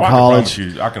when you were in I college.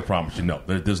 can promise you, no.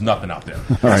 There's nothing out there.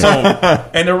 So,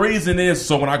 and the reason is,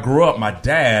 so when I grew up, my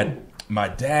dad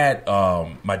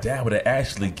would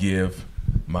actually give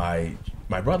my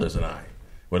brothers and I,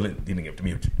 well, he didn't give to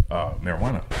me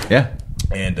marijuana. Yeah.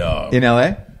 And In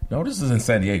LA? no, this is in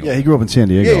San Diego. Yeah, he grew up in San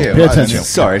Diego. Yeah. Pay attention.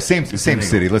 Sorry, same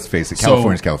city. Let's face it.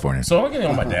 California's California. So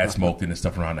my dad smoked and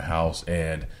stuff around the house,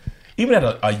 and even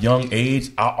at a young age,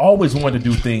 I always wanted to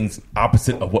do things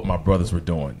opposite of what my brothers were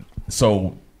doing.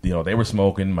 So they were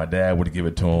smoking. My dad would give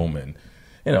it to them, and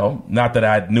not that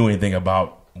I knew anything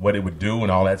about what it would do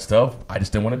and all that stuff. I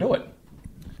just didn't want to do it.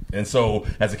 And so,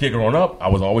 as a kid growing up, I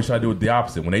was always trying to do it the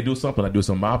opposite. When they do something, I do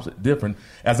something opposite, different.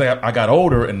 As I got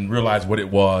older and realized what it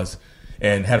was,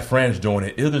 and had friends doing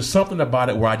it, there's something about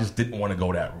it where I just didn't want to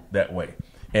go that way.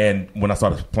 And when I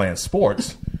started playing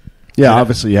sports, Yeah,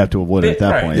 obviously you have to avoid it at that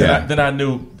right, point. then, Yeah. then I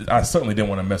knew I certainly didn't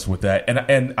want to mess with that,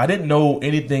 and I didn't know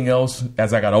anything else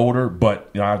as I got older. But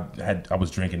I was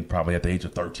drinking probably at the age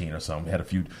of 13 or something. I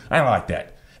didn't like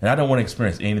that. And I don't want to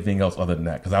experience anything else other than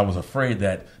that because I was afraid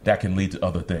that can lead to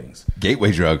other things.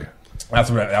 Gateway drug. That's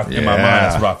what in my mind.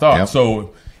 That's what I thought. Yep.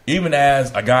 So even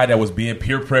as a guy that was being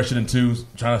peer pressured into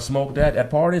trying to smoke that at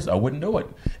parties, I wouldn't do it.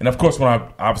 And of course, when I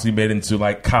obviously made it into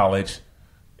like college,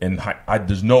 and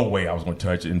there's no way I was going to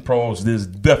touch it. In pros, there's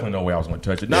definitely no way I was going to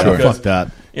touch it. Not Sure. because Fuck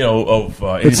that.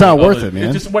 It's not worth it, man.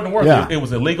 It just wasn't worth Yeah. it. It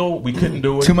was illegal. We couldn't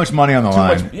do it. Too much money on the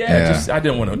line. I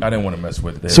didn't want to mess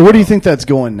with it. So where do you think that's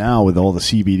going now with all the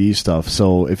CBD stuff?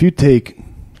 So if you take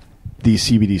these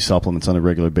CBD supplements on a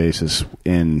regular basis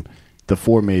in the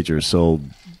four majors, so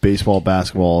baseball,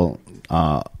 basketball,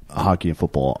 hockey, and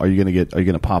football, are you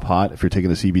gonna pop hot if you're taking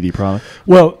a CBD product?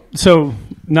 Well, so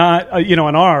not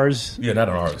on ours. Yeah, not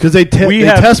on ours. Because they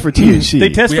test for THC. They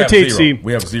test We for have THC. zero.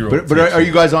 We have zero. But are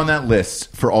you guys on that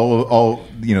list for all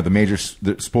the major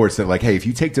sports that like, hey, if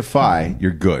you take Defy,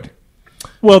 you're good?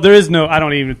 Well, there is no. I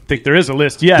don't even think there is a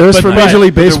list yet. There's but for Major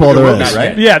League Baseball. There Not is,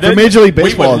 right? Yeah, For Major League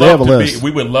Baseball, they have a list. We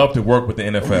would love to work with the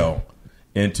NFL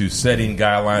into setting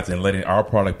guidelines and letting our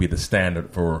product be the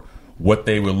standard for what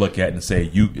they will look at and say,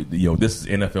 this is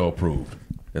NFL approved.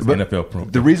 It's But NFL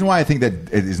approved. The reason why I think that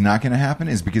it is not going to happen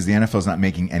is because the NFL is not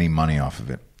making any money off of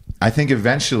it. I think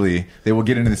eventually they will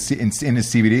get into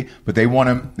CBD, but they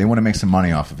want to make some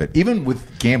money off of it. Even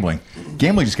with gambling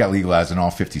just got legalized in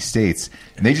all 50 states,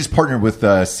 and they just partnered with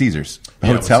Caesars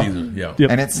Hotel. Caesar, yeah.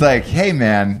 Yep. And it's like, hey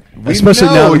man, we Especially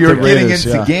now know that you're the getting Raiders,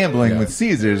 into yeah. gambling with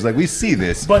Caesars. Like we see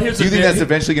this. But Do here's you the think deal- that's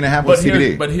eventually going to happen with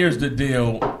CBD? But here's the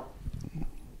deal.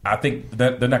 I think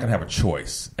that they're not going to have a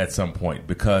choice at some point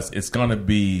because it's going to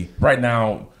be right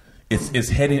now. It's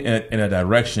heading in a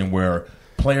direction where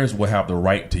players will have the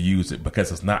right to use it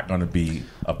because it's not going to be.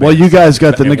 Well, you guys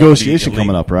got the it won't be negotiation illegal.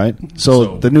 coming up, right?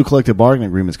 So the new collective bargaining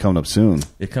agreement's coming up soon.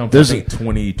 It comes. There's I think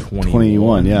 2021.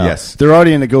 21, yeah. Yes. They're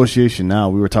already in negotiation now.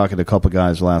 We were talking to a couple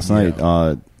guys last night.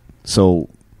 So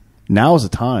now is the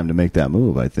time to make that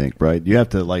move, I think, right? You have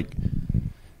to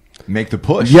Make the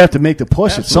push. you have to make the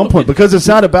push at some point Absolutely. because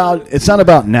it's not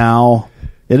about now.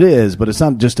 It is, but it's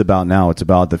not just about now. It's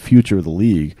about the future of the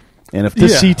league. And if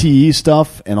this Yeah. CTE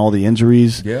stuff and all the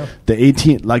injuries, Yeah. the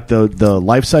 18 the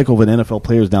life cycle of an NFL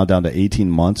player is now down to 18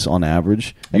 months on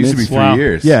average. It used to be 3 Wow.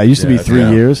 years. Yeah, it used to be Yeah, 3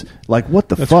 yeah. years. Like, what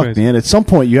the fuck, crazy. Man? At some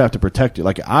point, you have to protect it.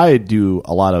 Like, I do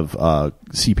a lot of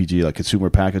CPG, like consumer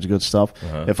packaged goods stuff.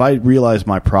 If I realized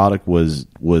my product was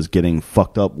getting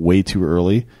fucked up way too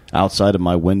early outside of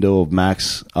my window of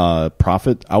max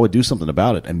profit, I would do something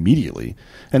about it immediately.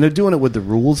 And they're doing it with the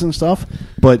rules and stuff,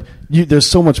 but there's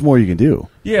so much more you can do.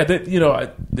 Yeah, the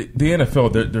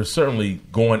NFL, they're certainly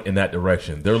going in that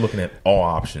direction. They're looking at all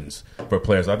options for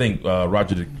players. I think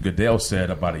Roger Goodell said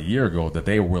about a year ago that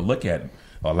they were looking at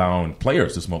allowing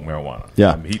players to smoke marijuana.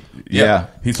 Yeah.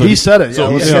 He said it.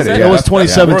 So he said it. It was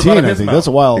 2017, I think. That's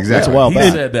a while back. He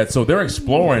said that. So they're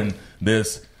exploring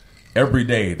this every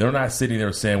day. They're not sitting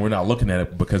there saying we're not looking at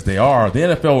it because they are. The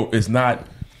NFL is not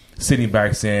sitting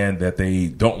back saying that they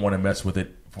don't want to mess with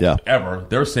it forever.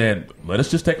 They're saying, let us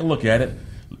just take a look at it.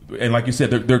 And like you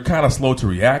said, they're kind of slow to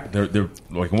react. They're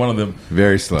like one of them.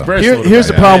 Very slow. Here's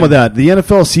the problem with that. The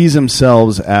NFL sees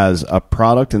themselves as a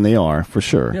product, and they are, for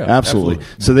sure. Yeah, absolutely.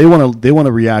 So they want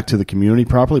to react to the community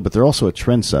properly, but they're also a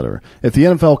trendsetter. If the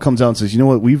NFL comes out and says, you know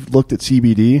what, we've looked at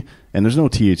CBD, and there's no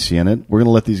THC in it. We're going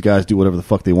to let these guys do whatever the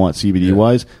fuck they want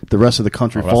CBD-wise. The rest of the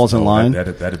country falls in line.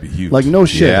 That'd be huge. Like, no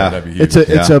shit. Yeah. That'd be huge.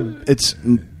 It's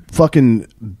fucking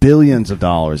billions of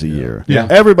dollars a year. Yeah.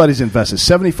 Everybody's invested.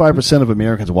 75% of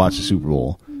Americans watch the Super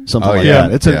Bowl. Something like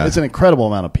that. It's an incredible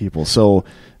amount of people. So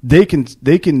they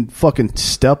can fucking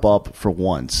step up for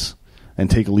once and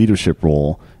take a leadership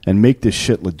role and make this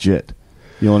shit legit.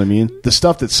 You know what I mean? The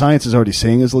stuff that science is already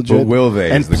saying is legit. But will they?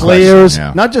 And players,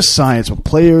 not just science, but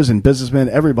players and businessmen,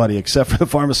 everybody except for the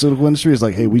pharmaceutical industry is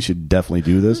like, hey, we should definitely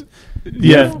do this.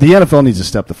 Yeah. The NFL needs to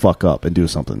step the fuck up and do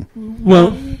something.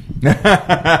 Well,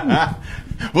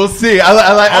 we'll see. I'm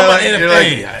an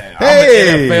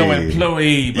NFL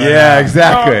employee. Yeah,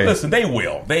 exactly. Listen, they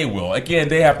will. They will. Again,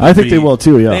 they have to I think they will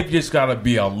too, yeah. They've just got to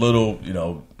be a little,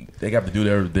 they have to do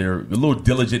their a little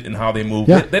diligent in how they move.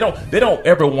 Yeah. They don't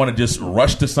ever want to just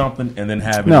rush to something and then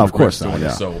have it. No, of course not. Yeah.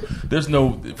 So there's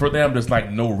like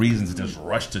no reason to just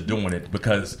rush to doing it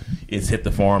because it's hit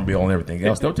the farm bill and everything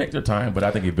else. They'll take their time, but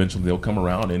I think eventually they'll come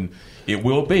around and it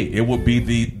will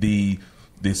be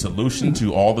the solution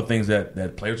to all the things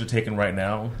that players are taking right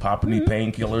now, popping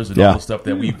painkillers and all the stuff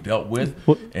that we've dealt with,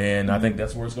 and I think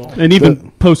that's where it's going. And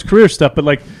even post-career stuff, but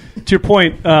like to your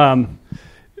point.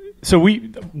 So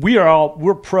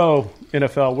we're pro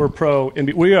NFL. We're pro,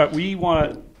 and we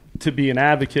want to be an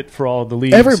advocate for all the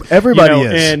leagues. Everybody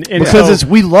is, and because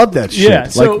we love that shit. Yeah,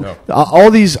 so all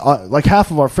these, like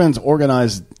half of our friends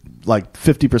organize like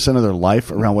 50% of their life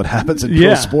around what happens in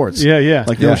pro sports. Yeah.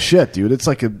 Like no shit, dude. It's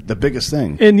like the biggest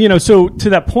thing. And so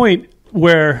to that point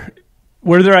where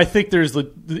there, I think there's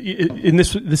in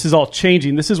this is all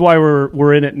changing. This is why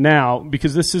we're in it now,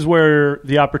 because this is where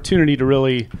the opportunity to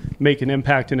really make an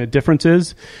impact and a difference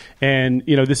is, and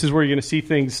this is where you're going to see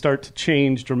things start to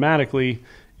change dramatically.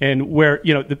 And where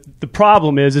the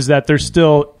problem is that there's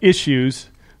still issues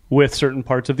with certain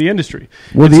parts of the industry.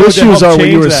 Well, the issues are what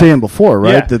you were saying before,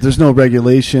 right? Yeah. That there's no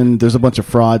regulation, there's a bunch of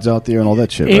frauds out there and all that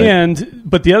shit. Right?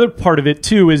 But the other part of it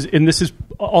too is, and this is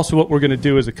also what we're going to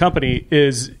do as a company,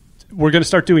 is we're going to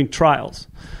start doing trials,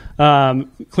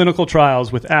 clinical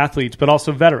trials with athletes, but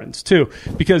also veterans too,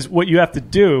 because what you have to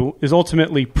do is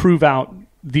ultimately prove out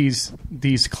these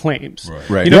claims,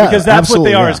 right? Because that's what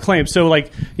they are as claims. So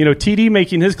like, TD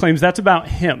making his claims, that's about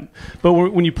him. But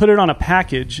when you put it on a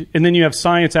package and then you have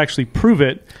science actually prove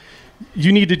it,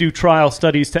 you need to do trial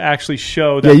studies to actually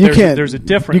show that there's a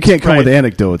difference. You can't come with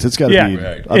anecdotes. It's got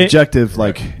to be objective.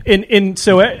 And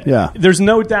so there's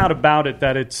no doubt about it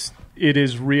that it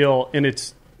is real, and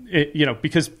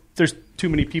because there's too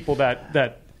many people that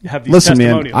have these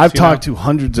testimonials. Man, I've talked to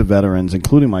hundreds of veterans,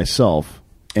 including myself.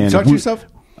 And you talk to yourself?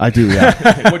 I do,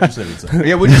 yeah. What'd you say to yourself?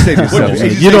 Yeah, what'd you say to yourself?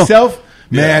 Did you say self?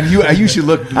 Man, you should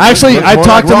look. Actually, I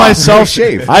talk to myself.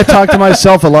 I talk to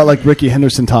myself a lot like Ricky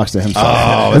Henderson talks to himself.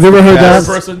 Oh, have you ever heard that?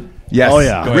 Person? Yes. Oh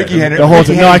yeah. Ricky Henderson. The whole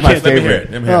thing. No, I can't. Let me hear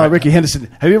it. Ricky Henderson.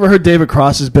 Have you ever heard David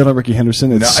Cross's bit on Ricky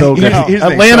Henderson? It's so good. Here's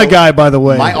Atlanta guy, by the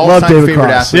way. My love David favorite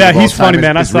Cross. athlete. Yeah, he's funny,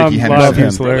 man. I saw Ricky him Henderson. live.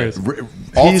 He's hilarious.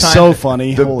 He's so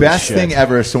funny. The Holy best shit. thing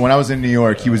ever. So when I was in New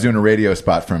York, he was doing a radio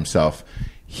spot for himself.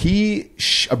 He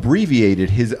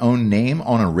abbreviated his own name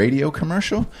on a radio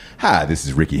commercial. Hi, this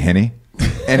is Ricky Henny.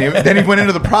 And then he went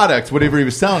into the products, whatever he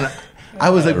was selling. I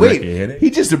was like, wait, he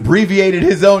just abbreviated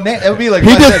his own name. It would be like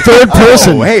he did third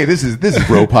person. Oh, hey, this is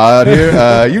Bro Pod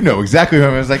here. You know exactly who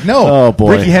I was like, no,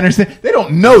 Ricky Henderson. They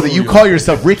don't know that you call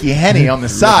yourself Ricky Henny on the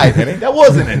side. That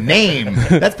wasn't a name.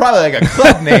 That's probably like a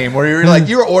club name where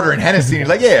you're ordering Hennessy and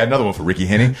you're like, yeah, another one for Ricky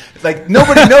Henny. It's like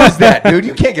nobody knows that, dude.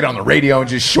 You can't get on the radio and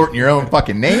just shorten your own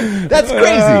fucking name. That's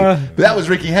crazy. But that was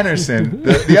Ricky Henderson.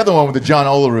 The other one with the John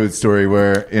Olerud story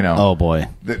where, oh boy,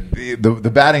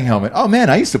 the batting helmet. Oh man,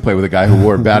 I used to play with a guy who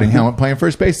wore a batting helmet playing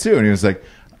first base too, and he was like,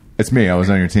 "It's me. I was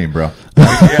on your team, bro."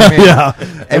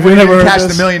 And we never cashed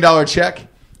the $1 million check.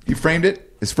 He framed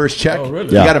it. His first check. Oh, really?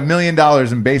 He got $1 million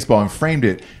in baseball and framed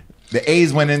it. The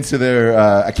A's went into their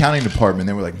accounting department.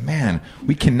 They were like, "Man,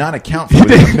 we cannot account for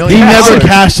this $1 million." He never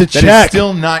cashed a check. That is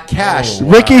still not cashed. Oh,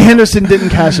 wow. Ricky Henderson didn't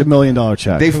cash $1 million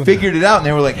check. They figured it out, and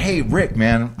they were like, "Hey, Rick,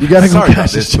 man, you got to go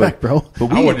cash this check, bro."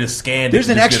 But I would just scan. There's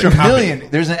an extra $1 million.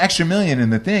 There's an extra $1 million in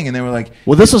the thing, and they were like,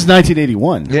 "Well, this was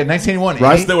 1981." Yeah, 1981.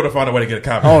 Right? I still would have found a way to get a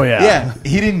copy. Oh yeah, yeah.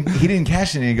 He didn't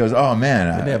cash it. And he goes, "Oh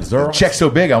man, the check's so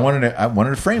big. I wanted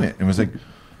to frame it." And it was like,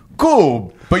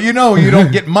 cool, but you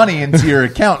don't get money into your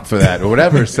account for that or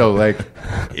whatever. So like,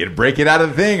 you'd break it out of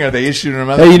the thing, or they issued him.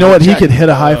 Hey, you know what? He could hit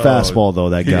a high fastball though.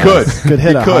 That guy could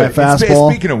hit a high fastball.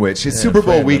 Speaking of which, it's Super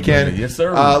Bowl weekend. Yes,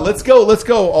 sir. Let's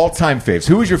go. All-time faves.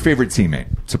 Who was your favorite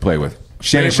teammate to play with?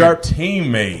 Shannon Sharp.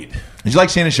 Teammate. Did you like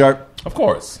Shannon Sharp? Of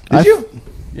course. Did you?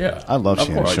 Yeah, I love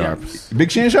Shannon Sharp. Yeah. Big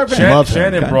Shannon Sharp fan.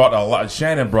 Shannon brought a lot.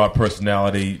 Shannon brought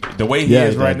personality. The way he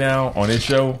is right now on his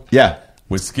show. Yeah.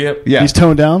 With Skip, he's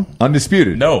toned down,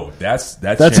 undisputed. No, that's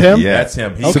him. Yeah. That's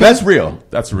him. So that's real.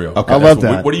 That's real. Okay. I love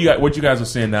that. What you guys are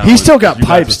seeing now? He's still got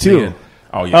pipes too.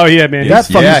 Oh yeah, man. That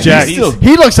fucking Jack.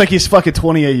 He looks like he's fucking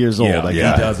 28 years old. Yeah, like, he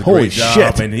does a holy great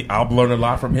job, shit. and I've learned a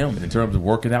lot from him in terms of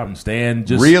working out and staying.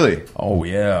 Just really. Oh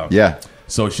yeah. Yeah.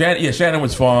 So Shannon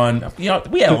was fun. We had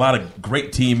a lot of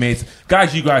great teammates,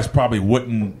 guys you guys probably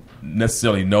wouldn't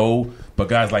necessarily know, but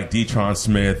guys like Detron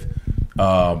Smith.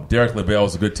 Derek LaBelle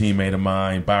is a good teammate of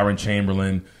mine. Byron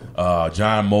Chamberlain,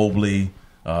 John Mobley.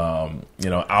 I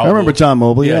remember John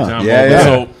Mobley. Yeah, John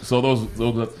Mobley. So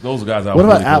those guys. What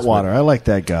about Atwater? I like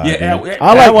that guy. Yeah,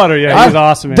 I like Atwater. Yeah, he's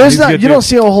awesome. Man. You don't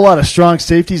see a whole lot of strong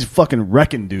safeties fucking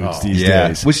wrecking dudes these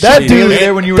days. Was that dude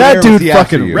there when you were there? That dude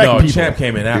fucking wrecked people. Champ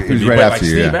came in after me. Right but after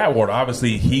like you, Steve Atwater,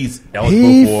 obviously he's eligible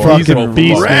he for.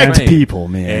 Fucking wrecked people,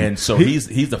 man. And so he's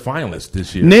the finalist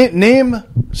this year. Name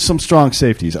some strong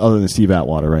safeties other than Steve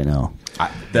Atwater right now.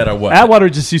 That are what? Atwater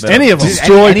just used to any of them.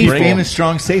 Any famous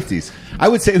strong safeties? I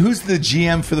would say, who's the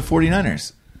GM for the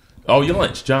 49ers? Oh,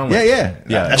 Lynch. John Lynch.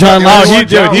 Yeah. John Lynch.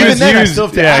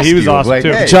 He was awesome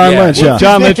too. John Lynch. Yeah.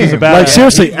 John Lynch was a bad. Like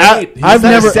seriously, I've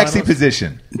never a sexy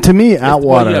position. To me,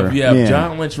 Atwater. You have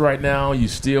John Lynch right now. You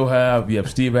have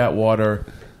Steve Atwater.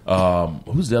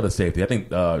 Who's the other safety? I think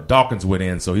Dawkins went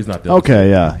in, so he's not the okay.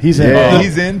 Yeah, he's in. Yeah,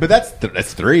 he's in, but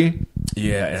that's three.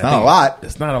 Yeah, it's not a lot.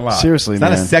 It's not a lot. Seriously, it's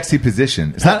not a sexy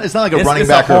position. It's not like a running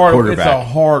back or a quarterback. It's a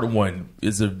hard one.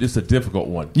 It's a difficult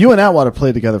one. You and Atwater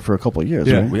played together for a couple of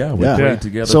years, right? Yeah, we played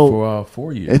together for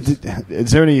 4 years.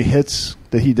 Is there any hits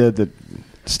that he did that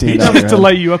stand out? He used to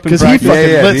light you up in practice. He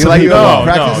fucking lit some people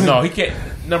up. No, he can't.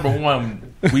 Number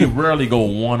one, we rarely go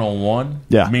one-on-one.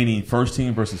 Yeah, meaning first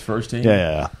team versus first team.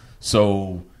 Yeah.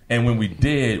 So, and when we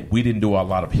didn't do a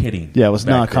lot of hitting. Yeah, it was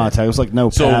non-contact. It was like no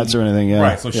pads or anything. Yeah.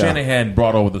 Right. So Shanahan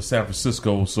brought over the San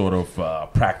Francisco sort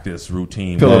of practice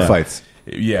routine. Pillow fights.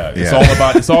 Yeah,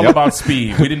 it's all about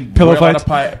speed. We didn't wear a lot of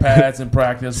pads in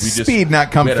practice. We just speed,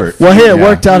 not comfort. Well, hey, it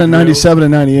worked out in '97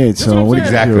 and '98. So what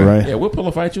exactly right? Yeah, we'll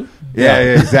pillow fight you. Yeah,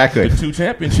 exactly. The 2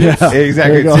 championships. Yeah,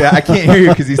 exactly. Yeah, I can't hear you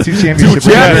because these 2 championships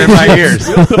are in my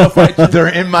ears. They're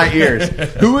in my ears.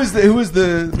 Who is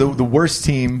the worst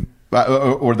team?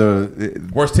 Or the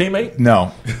worst teammate?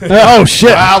 No. Oh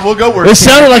shit! We'll go worst. It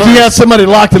sounded like you had somebody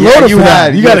locked and loaded for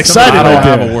that. You got excited. I don't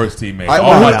have a worst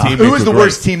teammate. Who was the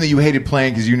worst team that you hated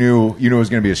playing because you knew it was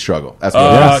going to be a struggle? That's what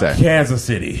I was going to say. Kansas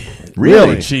City.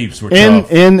 Really? The Chiefs were tough.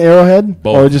 In Arrowhead,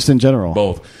 both. Or just in general?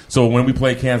 Both. So when we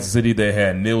played Kansas City, they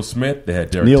had Neil Smith, they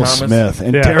had Derek Thomas. Smith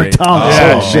and Derek Thomas.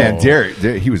 Oh man, Derek,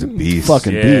 he was a beast.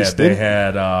 Fucking beast. They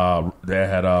had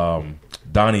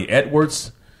Donnie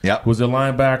Edwards. Yep. Who was a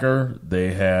linebacker.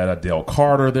 They had Dale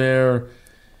Carter there.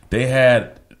 They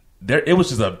had it was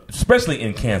just especially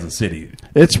in Kansas City.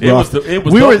 It's rough.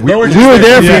 We were there for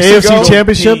the AFC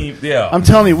Championship. Team, yeah. I'm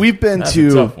telling you, we've been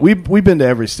to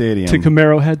every stadium. To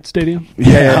Camaro Head Stadium.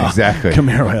 Yeah, exactly.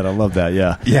 Camaro Head, I love that.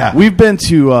 Yeah. We've been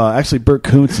to actually Bert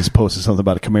Koontz has posted something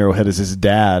about a Camaro Head as his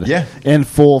dad. Yeah, in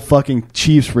full fucking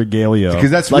Chiefs regalia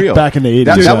because that's like real. Back in the 80s.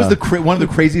 That was one of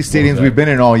the craziest stadiums we've been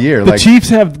in all year. The Chiefs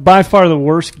have by far the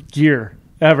worst gear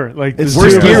ever. Like It's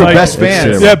Worst It's gear, like- best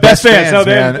fans. Yeah, best fans. No,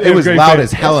 man. they It have was great loud fans.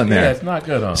 as hell in Yeah, there. it's not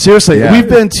good. Seriously, Yeah. we've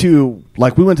been to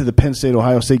we went to the Penn State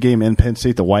Ohio State game in Penn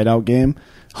State, the whiteout game.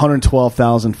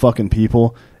 112,000 fucking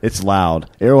people. It's loud.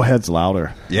 Arrowhead's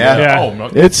louder. Yeah. Yeah. Oh, no,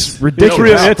 It's you know,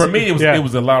 ridiculous. for me, Yeah. it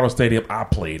was the loudest stadium I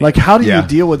played in. Like, how do Yeah. you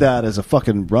deal with that as a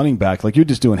fucking running back? Like, you're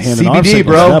just doing hand and arm CBD,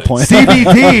 signals bro. at that point.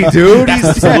 CBD, dude.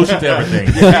 That's the solution to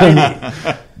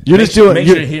everything. You're Make just sure- doing make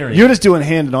sure you're hearing. you're just doing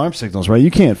hand and arm signals, right?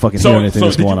 You can't fucking hear anything So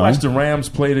that's did you going watch on. the Rams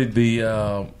play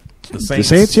the Saints? The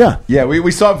Saints, yeah. Yeah, we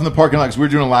saw it from the parking lot because we were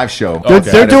doing a live show. They're, Okay.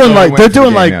 they're doing So like we they're went to the doing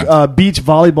game, like yeah. beach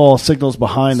volleyball signals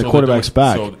behind the So quarterback's they're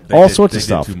back, doing- so all did- sorts they of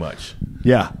stuff. Did too much.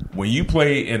 Yeah, When you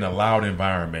play in a loud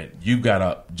environment, you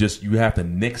have to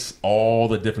nix all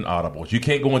the different audibles. You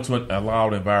can't go into a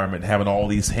loud environment having all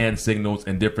these hand signals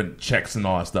and different checks and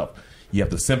all that stuff. You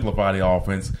have to simplify the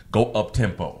offense, go up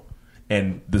tempo,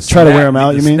 and Try to wear 'em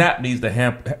out, The you mean? snap needs to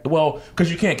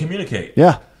because you can't communicate.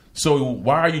 yeah. So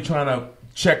why are you trying to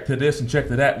check to this and check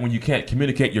to that when you can't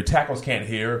communicate? Your tackles can't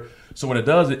hear. So what it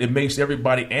does, it makes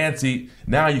everybody antsy.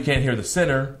 Now you can't hear the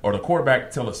center or the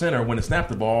quarterback tell the center when to snap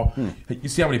the ball. You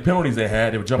see how many penalties they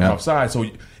had. They were jumping Yeah. offside. So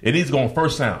it needs to go on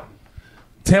first sound.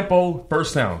 Tempo,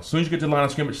 first sound. As soon as you get to the line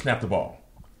of scrimmage, snap the ball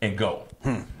and go.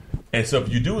 And so if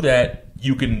you do that,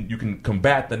 you can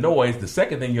combat the noise. The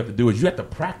second thing you have to do is you have to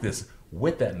practice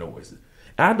with that noise.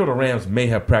 I know the Rams may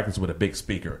have practiced with a big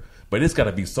speaker, but it's got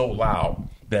to be so loud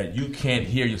that you can't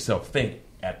hear yourself think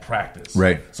at practice.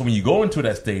 Right. So when you go into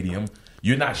that stadium,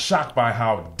 you're not shocked by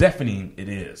how deafening it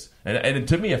is. And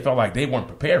to me, it felt like they weren't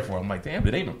prepared for it. I'm like, damn,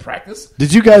 did they even practice?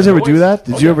 Did you guys ever Noise? do that?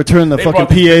 Did Oh, you yeah. ever turn the They fucking brought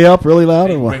these- PA up really loud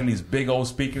They or what? bring these big old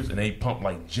speakers and they pump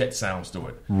like jet sounds to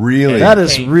it. Really? That And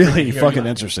is you can't really hear fucking you.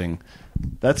 interesting.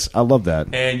 I love that.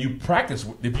 And you practice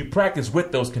if you practice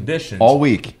with those conditions All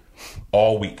week.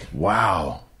 all week,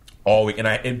 Wow.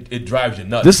 and it drives you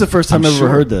nuts. This is the first time I've ever sure.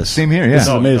 heard this. Same here, yeah. This is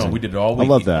No, amazing. no, we did it all I week.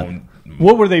 love that.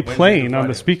 What were they Wednesday playing to on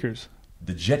the Friday. speakers?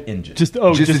 The jet engine. Just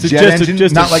Just a jet engine?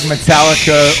 just Not like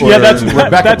Metallica or Yeah, that's Rebecca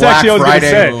that's Black actually what I was going to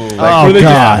Friday. say. Oh, Were they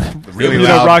God. just, Really you know,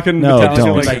 loud. rocking No, Metallica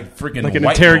don't. It's like, like freaking like an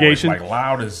white interrogation. noise, like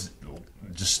loud as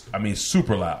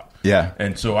super loud. Yeah.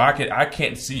 And so I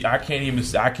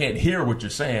can't hear what you're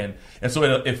saying, and so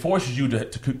it forces you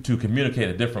to communicate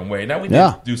a different way. Now we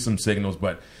did do some signals,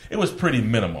 but it was pretty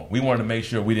minimal. We wanted to make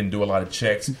sure we didn't do a lot of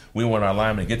checks. We wanted our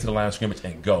linemen to get to the line of scrimmage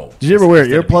and go. Did you ever wear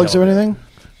Instead of earplugs or yelling. anything?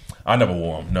 I never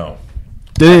wore them. No.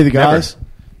 Did any of the guys?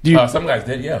 Do you? Some guys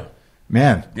did. Yeah.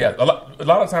 Man, Yeah. A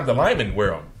lot of times the linemen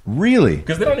wear them really?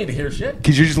 because they don't need to hear shit.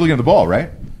 Because you're just looking at the ball,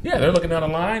 right? Yeah, they're looking down the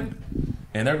line,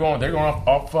 and they're going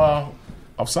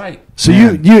off site. So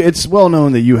you it's well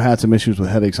known that you had some issues with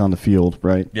headaches on the field,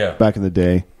 right? Yeah. Back in the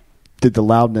day. Did the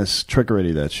loudness trick any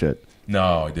of that shit?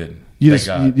 No, it didn't. You Thank just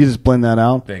God. you just blend that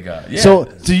out. Thank God. Yeah. So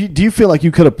do you feel like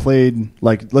you could have played,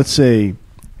 like, let's say,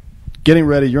 getting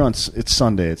ready? It's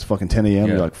Sunday. It's fucking 10 a.m. Yeah.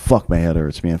 You're like, fuck, my head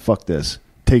hurts, man. Fuck this.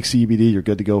 Take CBD. You're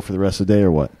good to go for the rest of the day,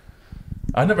 or what?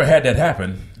 I never had that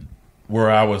happen where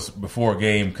I was before a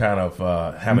game kind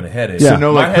of having a headache. Yeah. So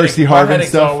no, My like Percy headache- my Harvin headaches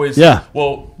stuff? Always, Yeah.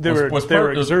 Well, They were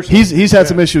Percy- exertional. He's had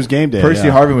some issues game day. Percy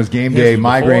yeah. Harvin was game day, His was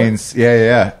migraines.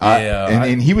 Yeah. Yeah,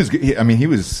 And he was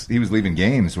leaving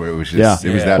games where it was just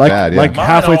Yeah. it was that Like- bad. Yeah. like- Mine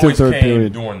halfway through always third came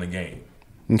period. during the game.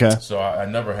 Okay. So I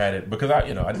never had it because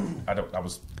I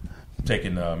was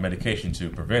taking medication to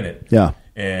prevent it. Yeah.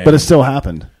 And But it still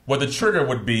happened. well, the trigger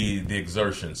would be the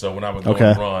exertion. So when I would go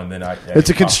Okay. and run, then It's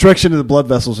a constriction of the blood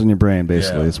vessels in your brain,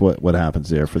 basically. Yeah. Is what happens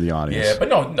there for the audience. Yeah, but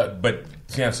no. But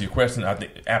to answer your question, I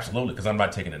think absolutely because I'm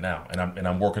not taking it now, and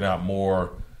I'm working out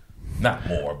more, not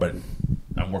more, but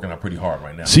I'm working out pretty hard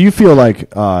right now. So you feel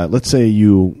like, let's say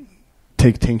you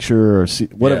take tincture or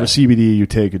whatever Yeah. CBD you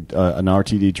take, an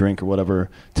RTD drink or whatever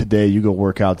today. You go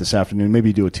work out this afternoon. Maybe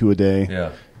you do 2 a day. Yeah.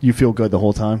 You feel good the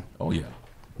whole time. Oh yeah.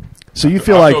 So you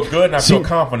feel I like feel good, and I so- feel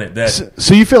confident that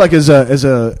So you feel like as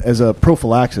a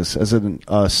prophylaxis, as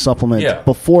a supplement Yeah.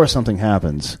 before something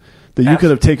happens, that you could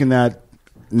have taken that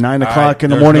 9 o'clock in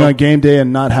the there's morning no- on game day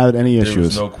and not had any there issues.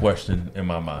 was no question in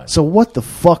my mind. So what the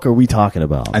fuck are we talking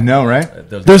about? I know, right?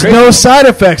 There's no side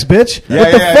effects, bitch. Yeah,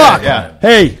 what the yeah, fuck? yeah.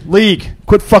 Hey, league,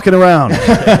 quit fucking around.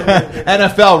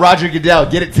 NFL, Roger Goodell,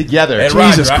 get it together. And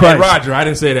Jesus Roger, Christ. Roger, I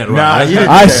didn't say that. Nah, Roger. he didn't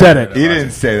I say said that. it. He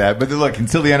didn't say that. But look,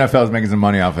 until the NFL is making some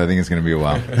money off it, I think it's going to be a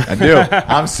while. I do.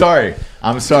 I'm sorry.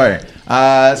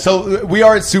 So we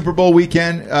are at Super Bowl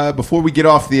weekend. Before we get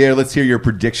off the air, let's hear your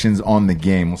predictions on the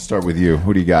game. We'll start with you.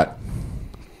 Who do you got?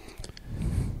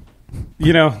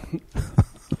 You know,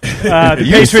 the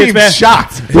You Patriots, seem man.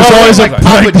 shocked. There's always like a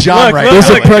Papa John look, right look, now. there's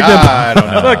a Like, pregnant- I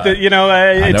don't know. Look, you know,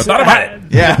 I never it's thought about it.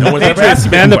 Yeah. No one's ever asked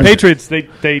me man. The that question.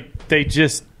 Patriots, they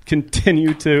just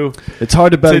continue to. It's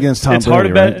hard to bet against Tom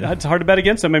Brady, right? It's hard to bet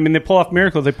against them. I mean, they pull off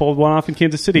miracles. They pulled one off in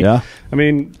Kansas City. Yeah. I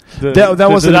mean, that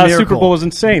wasn't a miracle. Super Bowl was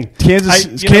insane.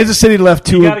 Kansas City left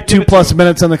two plus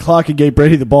minutes on the clock and gave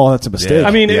Brady the ball. That's a mistake. Yeah.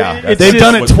 I mean, they've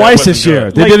done it twice this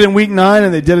year. They did it in Week 9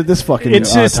 and they did it this fucking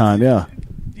time. Yeah.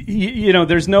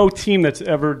 There's no team that's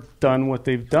ever done what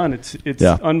they've done. It's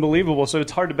unbelievable. So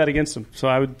it's hard to bet against them. So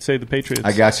I would say the Patriots.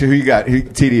 I got you. Who you got?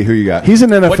 TD, who you got? He's an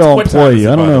NFL employee.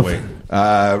 I don't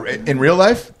know. In real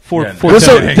life?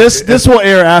 This will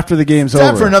air after the game's over.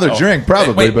 Time for another drink,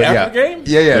 probably. But after the game?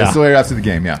 Yeah. This will air after the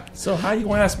game, yeah. So how you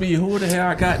want to ask me who the hell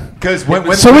I got? Because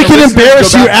so we can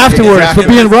embarrass you afterwards for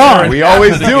being wrong. We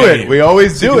always do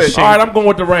it. All right, I'm going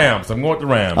with the Rams. I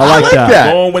like that.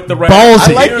 I'm going with the Rams.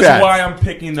 Ballsy. Here's why I'm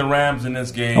picking the Rams in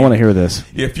this game. I want to hear this.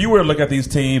 If you were to look at these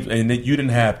teams and you didn't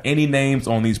have any names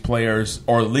on these players,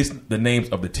 or at least the names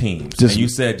of the teams, and you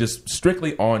said just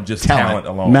strictly on just talent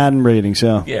alone. Madden ratings,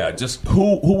 yeah. Yeah, just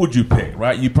who would you pick,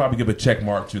 right? You probably give a check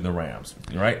mark to the Rams,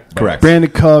 right? Correct. Brandon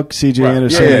Cook, C.J.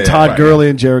 Anderson, Todd Gurley,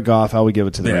 and Jared Goff. How we give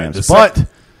it to the Rams? But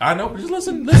I know, but just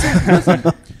listen.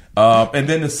 And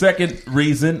then the second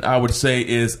reason I would say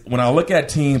is when I look at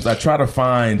teams, I try to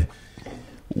find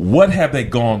what have they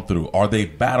gone through. Are they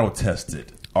battle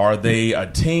tested? Are they a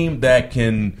team that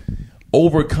can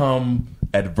overcome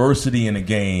adversity in a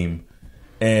game?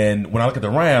 And when I look at the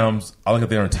Rams, I look at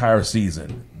their entire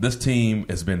season. This team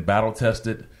has been battle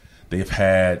tested. They've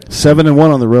had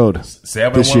 7-1 on the road.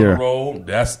 7-1 this year. on the road.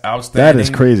 That's outstanding. That is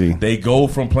crazy. They go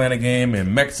from playing a game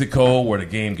in Mexico where the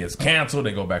game gets canceled.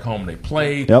 They go back home and they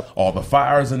play. Yep. All the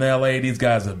fires in L.A. These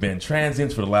guys have been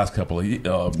transients for the last couple of years.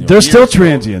 They're still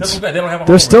transients. They don't have a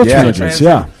They're still transients,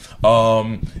 yeah.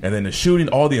 And then the shooting,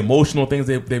 all the emotional things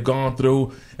they've gone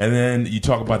through, and then you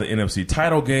talk about the NFC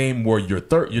title game where you're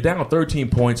down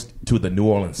 13 points to the New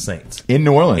Orleans Saints in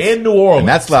New Orleans, and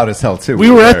that's loud as hell too.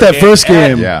 We were at that first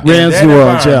game, Rams New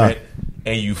Orleans,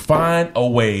 and you find a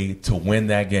way to win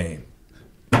that game.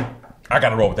 I got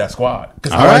to roll with that squad.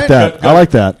 I like that. I like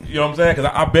that. You know what I'm saying?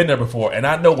 Because I've been there before, and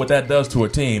I know what that does to a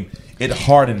team. It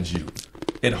hardens you.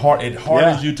 It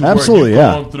hardens you to absolutely,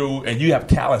 where you've gone through, and you have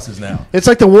calluses now. It's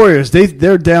like the Warriors.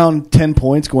 They're down 10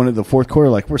 points going into the fourth quarter.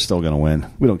 Like, we're still going to win.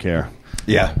 We don't care.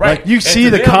 Yeah, right. Like, you see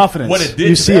the confidence. What it did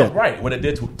you to see them, it. right? What it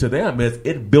did to them is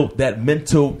it built that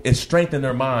mental. It strengthened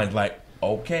their minds. Like,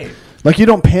 okay, like you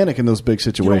don't panic in those big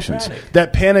situations.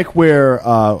 That panic where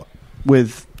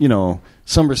with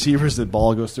some receivers, the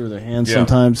ball goes through their hands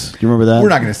sometimes. Do you remember that? We're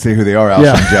not going to say who they are,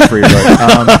 Alshon Jeffrey,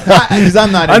 because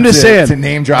I'm not into just saying, to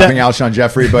name dropping Alshon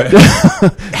Jeffrey, but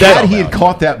had he had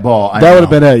caught that ball, that would have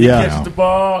been it. Yeah, catch the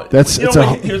ball.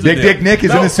 Big Dick Nick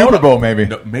is in the Super Bowl, maybe.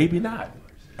 No, maybe not.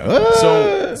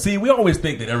 So, see, we always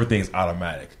think that everything's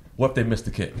automatic. What if they missed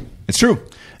the kick? It's true.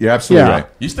 You're absolutely right.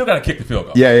 You still got to kick the field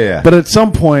goal. Yeah. But at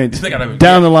some point,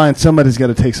 down the line, somebody's got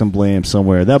to take some blame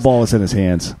somewhere. That ball was in his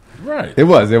hands. Right. It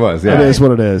was. Yeah. It is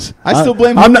what it is. I still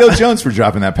blame Julio Jones for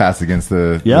dropping that pass against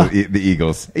the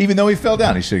Eagles. Even though he fell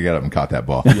down, he should have got up and caught that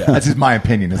ball. Yeah. That's just my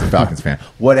opinion as a Falcons fan.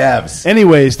 Whatevs.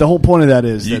 Anyways, the whole point of that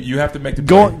is that you have to make the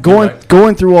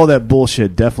going through all that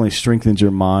bullshit definitely strengthens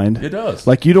your mind. It does.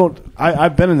 Like you don't.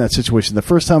 I've been in that situation. The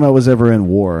first time I was ever in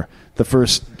war, the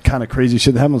first kind of crazy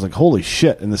shit that happened, I was like, holy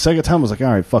shit. And the second time I was like,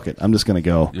 all right, fuck it. I'm just going to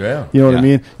go. Yeah. You know what I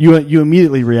mean? You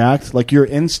immediately react. Like your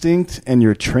instinct and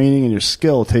your training and your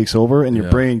skill takes over and your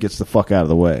brain gets the fuck out of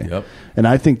the way. Yep. And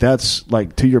I think that's,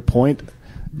 like, to your point,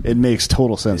 it makes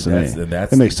total sense to me.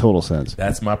 It makes total sense.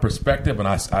 That's my perspective, and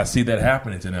I see that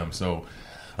happening to them. So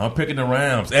I'm picking the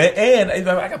Rams. And I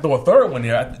got to throw a third one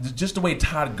here. Just the way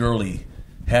Todd Gurley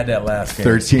had that last game.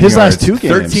 13 His yards. last two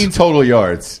games. 13 total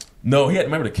yards. No, he had.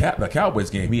 Remember the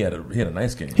Cowboys game? He had a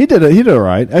nice game. He did all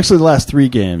right. Actually, the last three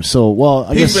games. So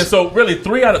I guess so. Really,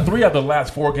 three out of the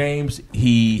last four games,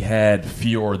 he had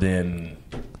fewer than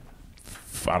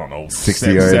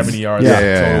 60 yards, 70 yards.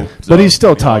 Yeah. But he's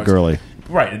still Todd Gurley,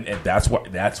 right? And that's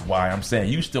why I'm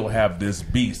saying you still have this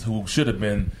beast who should have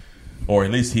been, or at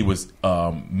least he was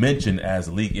mentioned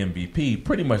as league MVP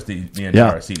pretty much the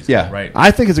entire season. Yeah, right.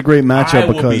 I think it's a great matchup I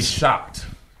will be shocked.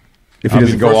 If he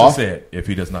doesn't go off? If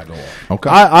he does not go off. Okay.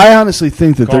 I honestly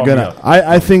think that they're going to –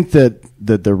 I think that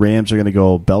the Rams are going to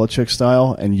go Belichick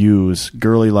style and use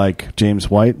Gurley like James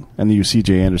White and then use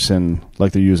C.J. Anderson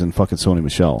like they're using fucking Sony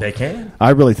Michel. They can. I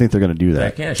really think they're going to do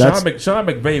that. They can. Sean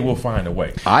McVay will find a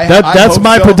way. That's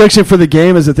my prediction for the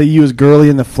game is that they use Gurley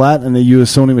in the flat and they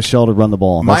use Sony Michel to run the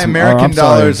ball. My American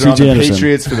dollars are on the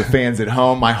Patriots for the fans at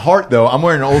home. My heart, though, I'm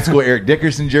wearing an old school Eric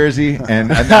Dickerson jersey,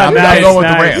 and I'm going with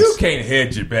the Rams. You can't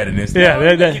hedge your bet in this.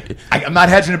 I'm not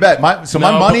hedging a bet. My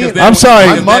money. I'm sorry.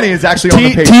 My money is actually on the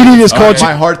Patriots. TD just called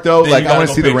my heart, though. Like I want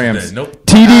to see the Rams. Nope.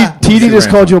 TD TD just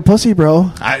called you a pussy,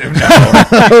 bro. I don't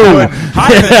know.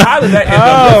 How did that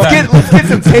end up? Let's get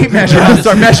some tape measure and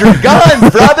start measuring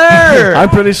guns, brother. I'm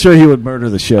pretty sure he would murder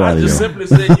the shit out I of you. just simply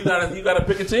said you gotta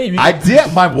pick a team. I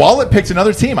did. My wallet picked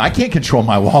another team. I can't control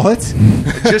my wallet.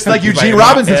 Just like Eugene like,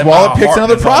 Robinson's my wallet picked heart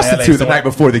another is on LA, prostitute so the night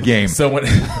before the game. So when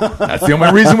That's the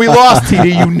only reason we lost,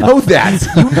 TD. You know that.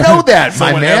 You know that, so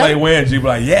my when man. LA wins, you be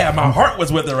like, yeah, my heart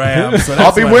was with the Rams. So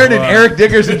I'll be wearing an Eric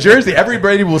Dickerson jersey.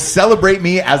 Everybody will celebrate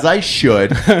me as I should,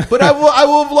 but I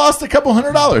will have lost a couple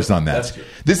 $100 on that. That's good.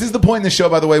 This is the point in the show,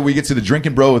 by the way. We get to the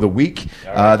Drinkin' Bro of the week.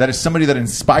 Right. That is somebody that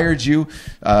inspired you,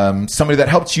 somebody that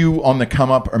helped you on the come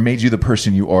up, or made you the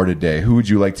person you are today. Who would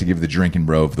you like to give the Drinkin'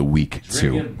 Bro of the week to?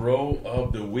 Drinkin' Bro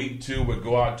of the week too would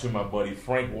go out to my buddy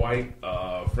Frank White.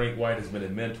 Frank White has been a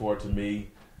mentor to me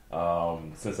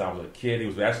since I was a kid. He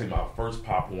was actually my first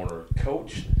Pop Warner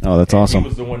coach. Oh, that's awesome. He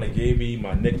was the one that gave me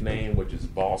my nickname, which is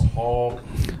Boss Hog.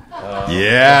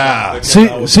 Yeah. So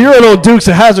you're an old Dukes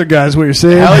of Hazzard guy, is what you're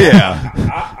saying? Hell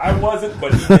yeah. I wasn't,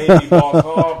 but he made me Boss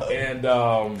Hog,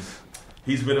 and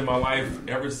he's been in my life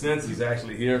ever since. He's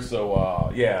actually here,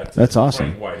 so yeah. That's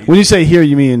awesome. Frank White. When you say here,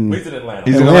 you mean He's in Atlanta.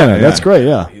 He's in Atlanta. Atlanta, That's yeah. great,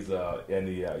 yeah. He's and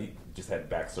he just had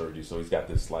back surgery, so he's got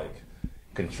this like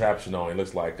contraption on. He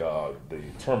looks like the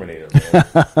Terminator.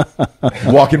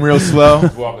 Man. Walking real slow.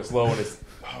 He's walking slow, and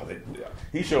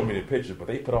he showed me the picture, but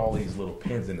they put all these little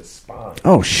pins in his spine.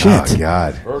 Oh, shit. Oh,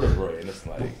 God. Vertebrae, and it's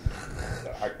like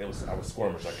I was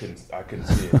squirmish. I couldn't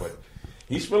see it, but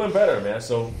he's feeling better, man.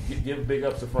 So give big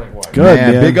ups to Frank White. Good.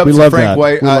 Man, big ups We to love Frank that.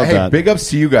 White. We love Hey, that. big ups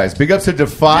to you guys. Big ups to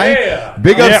Defy. Yeah.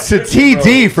 Big ups to Yeah.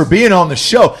 TD for being on the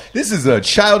show. This is a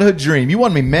childhood dream. You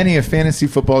won me many a fantasy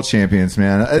football champions,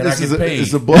 man. This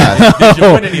is a blast. Did you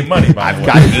win any money? By the way,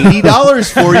 Got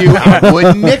 $80 for you on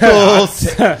wooden nickels.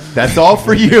 That's all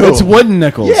for you. It's wooden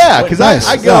nickels. Yeah, because Nice.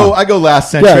 I go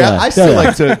last century. Yeah, yeah. I still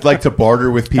Yeah, like to barter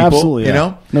with people. Absolutely, you yeah.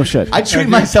 know. No shit. I treat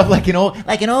myself like an old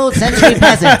Century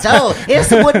peasants. Oh, here's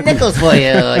some wooden nickels for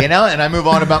you. you know, and I move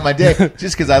on about my day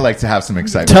just because I like to have some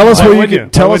excitement. Tell us Why where would you you? can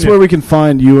tell Why us would where you? we can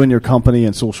find you and your company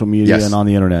and social media Yes. and on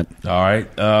the internet. all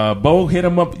right, Bo, hit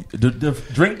him up.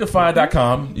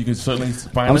 DrinkDefy.com. You can certainly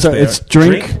find I'm us sorry, there. it's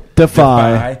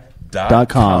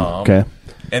drinkdefy.com. Okay.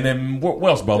 And then what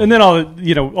else, Bo? And then all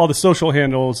the social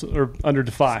handles are under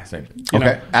Defy. Same. You know,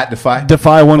 Okay, at Defy.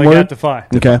 Defy one like word. at Defy.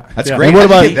 Okay. That's Yeah. great. And what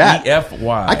How'd about- you get that?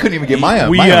 DEFY. I couldn't even get my own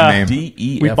We, name.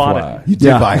 DEFY. We bought it. You did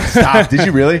Yeah. buy it. Stop. Did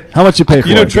you really? How much you pay for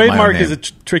You know, it? get my own trademark name. is a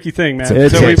tricky thing, man.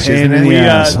 It's a we, pain in the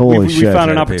ass. Holy we shit. found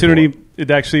an Gotta pay for opportunity.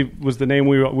 It actually was the name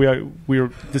we were.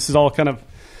 This is all kind of.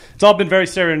 It's all been very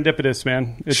serendipitous,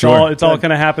 man. It's Sure. all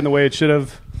kind of happened the way it should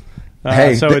have.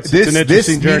 Hey, so it's an interesting this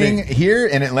journey. meeting here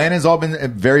in Atlanta has all been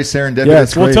very serendipitous. Yeah,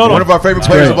 it's Well, great. totally. One of our favorite It's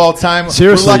players great. of all time.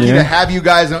 Seriously, we're lucky yeah. to have you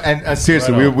guys, and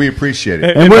seriously, Right on. we appreciate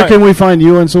it. And where Right. can we find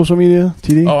you on social media,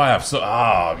 TD? Oh, I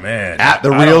have man. At the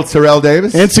I real don't- Terrell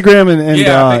Davis. Instagram and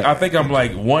Yeah, I think I'm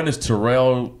like one is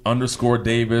Terrell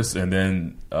 _Davis, and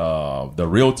then the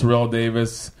real Terrell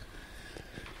Davis.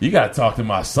 You got to talk to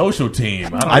my social team.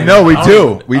 I know, we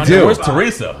do. Where's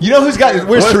Teresa? You know who's got?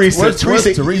 Where's Teresa? where's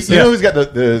Teresa. Teresa? You know who's got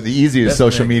the easiest That's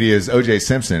social me. media is OJ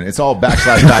Simpson. It's all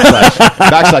backslash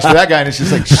for that guy, and it's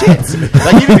just like shit.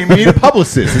 Like you didn't even need a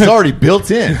publicist. It's already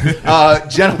built in.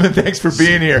 Gentlemen, thanks for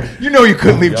being here. You know you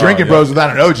couldn't leave Drinkin' Bros without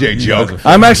an OJ joke.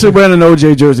 I'm actually wearing an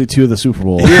OJ jersey to the Super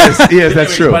Bowl. He is.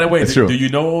 That's true. By the way, That's do true. you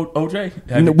know OJ?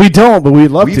 Have you- We don't, but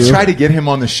we'd love We've to. tried to get him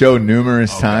on the show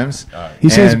numerous times. All right. He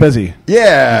seems And- busy.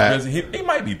 Yeah, Busy? He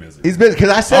might be busy. he's busy because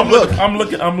I said, look, I'm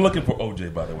looking for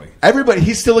OJ. By the way, everybody,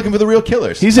 he's still looking for the real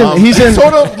killers. He's in- he's in-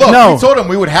 Told him, look, no. we told him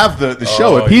we would have the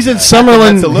show. Oh, He's in That's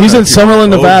Summerlin. a little He's in too Summerlin,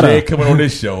 Nevada. OJ coming on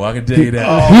this show. I can tell you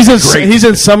that. He's in great. he's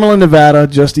in Summerlin, Nevada,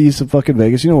 just east of fucking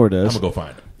Vegas. You know where it I'm is. gonna go find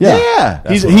him. Yeah.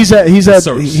 He's That's he's what at he's at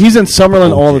Search. he's in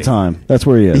Summerlin all the Okay. time. That's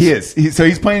where he is. He is. So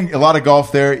he's playing a lot of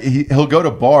golf there. He'll go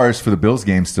to bars for the Bills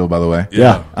game still, by the way.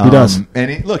 Yeah, he does. And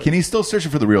he's still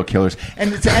searching for the real killers.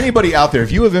 And to anybody out there,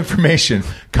 if you have information,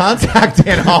 contact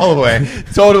Dan Holloway.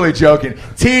 Totally joking.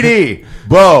 TD,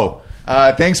 Bo,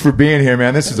 thanks for being here,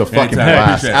 man. This is a fucking Anytime.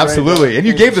 blast. Appreciate it. Absolutely. And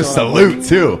you gave the salute,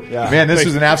 too. Man, this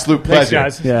was an absolute Thanks, pleasure.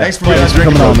 guys. Yeah. Thanks for being on Thanks for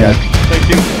Drinkin' coming on, Bros, man. guys.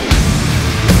 Thank you.